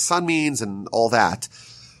sun and what the sun means and all that.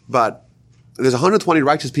 But there's 120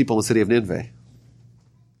 righteous people in the city of Nineveh.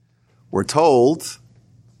 We're told,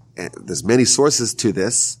 and there's many sources to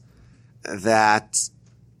this, that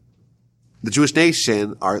the Jewish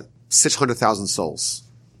nation are 600,000 souls.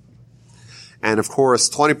 And of course,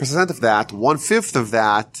 20% of that, 1/5 of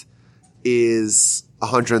that is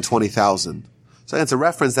 120,000. So it's a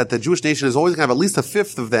reference that the Jewish nation is always going to have at least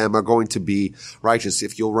 1/5 of them are going to be righteous.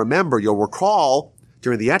 If you'll recall,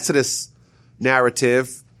 during the Exodus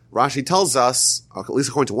narrative, Rashi tells us, or at least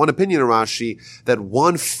according to one opinion of Rashi, that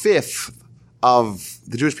 1/5 of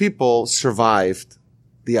the Jewish people survived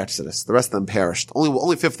the Exodus. The rest of them perished. Only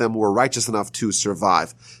 1/5 of them were righteous enough to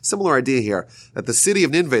survive. Similar idea here, that the city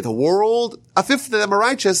of Nineveh, the world, 1/5 of them are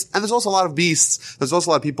righteous, and there's also a lot of beasts. There's also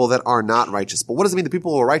a lot of people that are not righteous. But what does it mean, the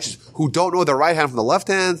people who are righteous, who don't know their right hand from the left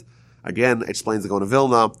hand? Again, explains the Gaon of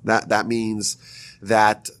Vilna. That means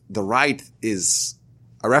that the right is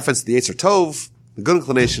a reference to the Yetzer Tov, the good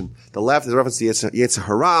inclination. The left is a reference to Yetzer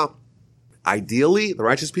Hara. Ideally, the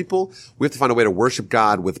righteous people, we have to find a way to worship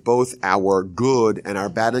God with both our good and our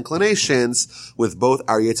bad inclinations, with both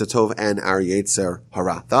our Yetzer Tov and our Yetzer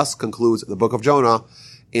Hara. Thus concludes the book of Jonah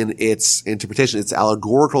in its interpretation, its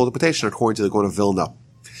allegorical interpretation according to the Gaon of Vilna.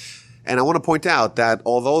 And I want to point out that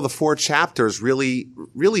although the 4 chapters really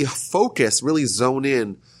zone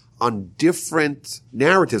in on different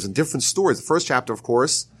narratives and different stories. The first chapter, of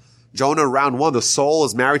course, Jonah, round 1, the soul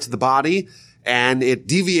is married to the body, and it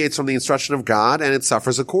deviates from the instruction of God, and it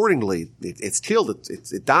suffers accordingly. It's killed.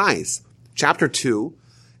 It dies. Chapter 2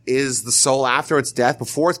 is the soul after its death,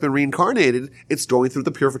 before it's been reincarnated, it's going through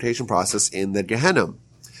the purification process in the Gehenna.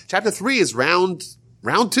 Chapter 3 is round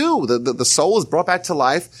 2. The soul is brought back to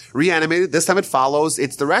life, reanimated. This time it follows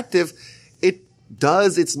its directive. It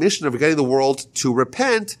does its mission of getting the world to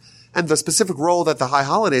repent, and the specific role that the high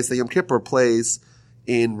holidays, the Yom Kippur, plays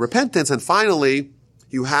in repentance. And finally,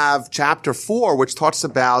 you have chapter 4, which talks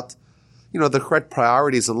about, the correct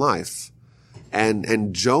priorities in life.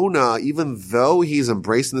 And Jonah, even though he's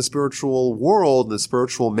embracing the spiritual world and the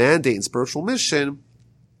spiritual mandate and spiritual mission,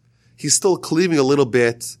 he's still cleaving a little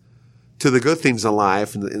bit to the good things in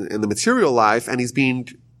life and the material life, and he's being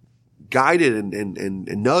guided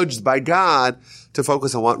and nudged by God to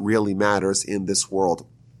focus on what really matters in this world.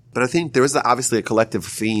 But I think there is obviously a collective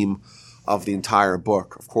theme of the entire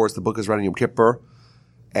book. Of course, the book is running Yom Kippur,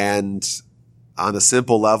 and on a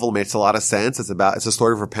simple level, it makes a lot of sense. It's a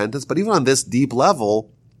story of repentance. But even on this deep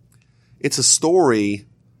level, it's a story,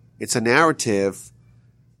 it's a narrative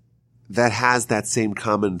that has that same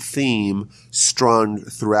common theme strung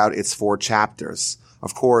throughout its 4 chapters.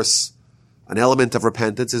 Of course, an element of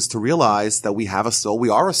repentance is to realize that we have a soul. We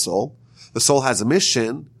are a soul. The soul has a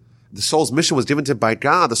mission. The soul's mission was given to by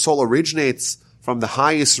God. The soul originates from the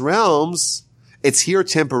highest realms. It's here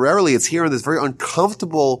temporarily. It's here in this very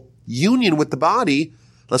uncomfortable union with the body.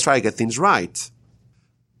 Let's try to get things right.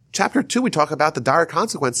 Chapter 2, we talk about the dire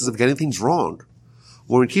consequences of getting things wrong.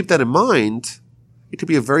 When we keep that in mind, it could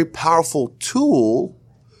be a very powerful tool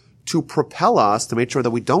to propel us to make sure that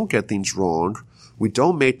we don't get things wrong. We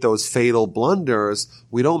don't make those fatal blunders.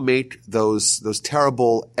 We don't make those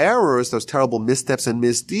terrible errors, those terrible missteps and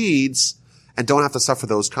misdeeds, and don't have to suffer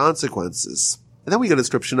those consequences. And then we get a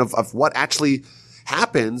description of what actually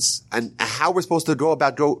happens and how we're supposed to go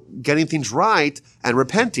about getting things right and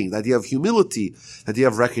repenting. The idea of humility, the idea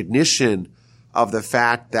of recognition of the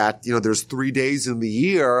fact that, there's 3 days in the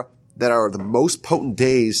year that are the most potent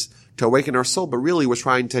days to awaken our soul, but really we're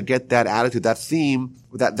trying to get that attitude, that theme,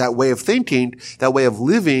 that way of thinking, that way of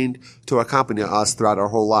living to accompany us throughout our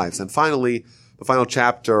whole lives. And finally, the final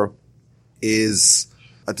chapter is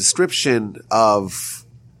a description of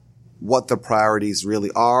what the priorities really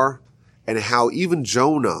are, and how even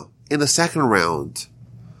Jonah, in the second round,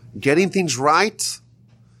 getting things right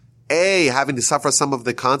having to suffer some of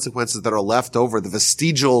the consequences that are left over, the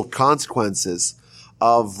vestigial consequences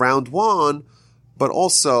of round one, but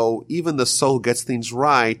also even the soul who gets things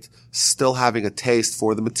right, still having a taste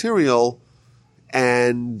for the material,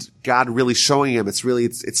 and God really showing him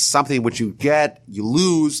it's something which you get, you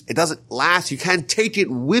lose, it doesn't last, you can't take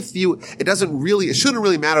it with you, it shouldn't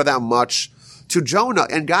really matter that much to Jonah,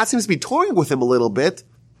 and God seems to be toying with him a little bit,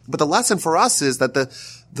 but the lesson for us is that the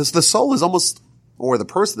soul is almost, or the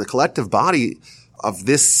person, the collective body of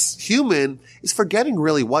this human is forgetting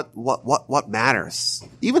really what matters.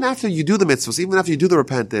 Even after you do the mitzvahs, even after you do the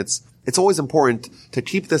repentance, it's always important to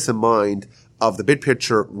keep this in mind of the big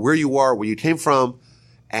picture, where you are, where you came from,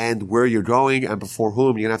 and where you're going, and before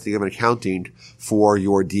whom you're going to have to give an accounting for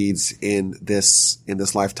your deeds in this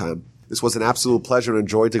lifetime. This was an absolute pleasure and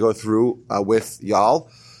joy to go through with y'all.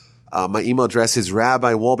 My email address is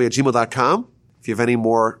rabbiwolbe@gmail.com. If you have any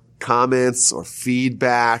more comments or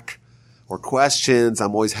feedback or questions,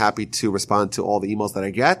 I'm always happy to respond to all the emails that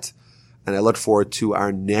I get. And I look forward to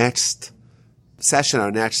our next session,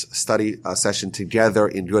 our next study session together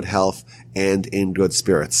in good health and in good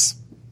spirits.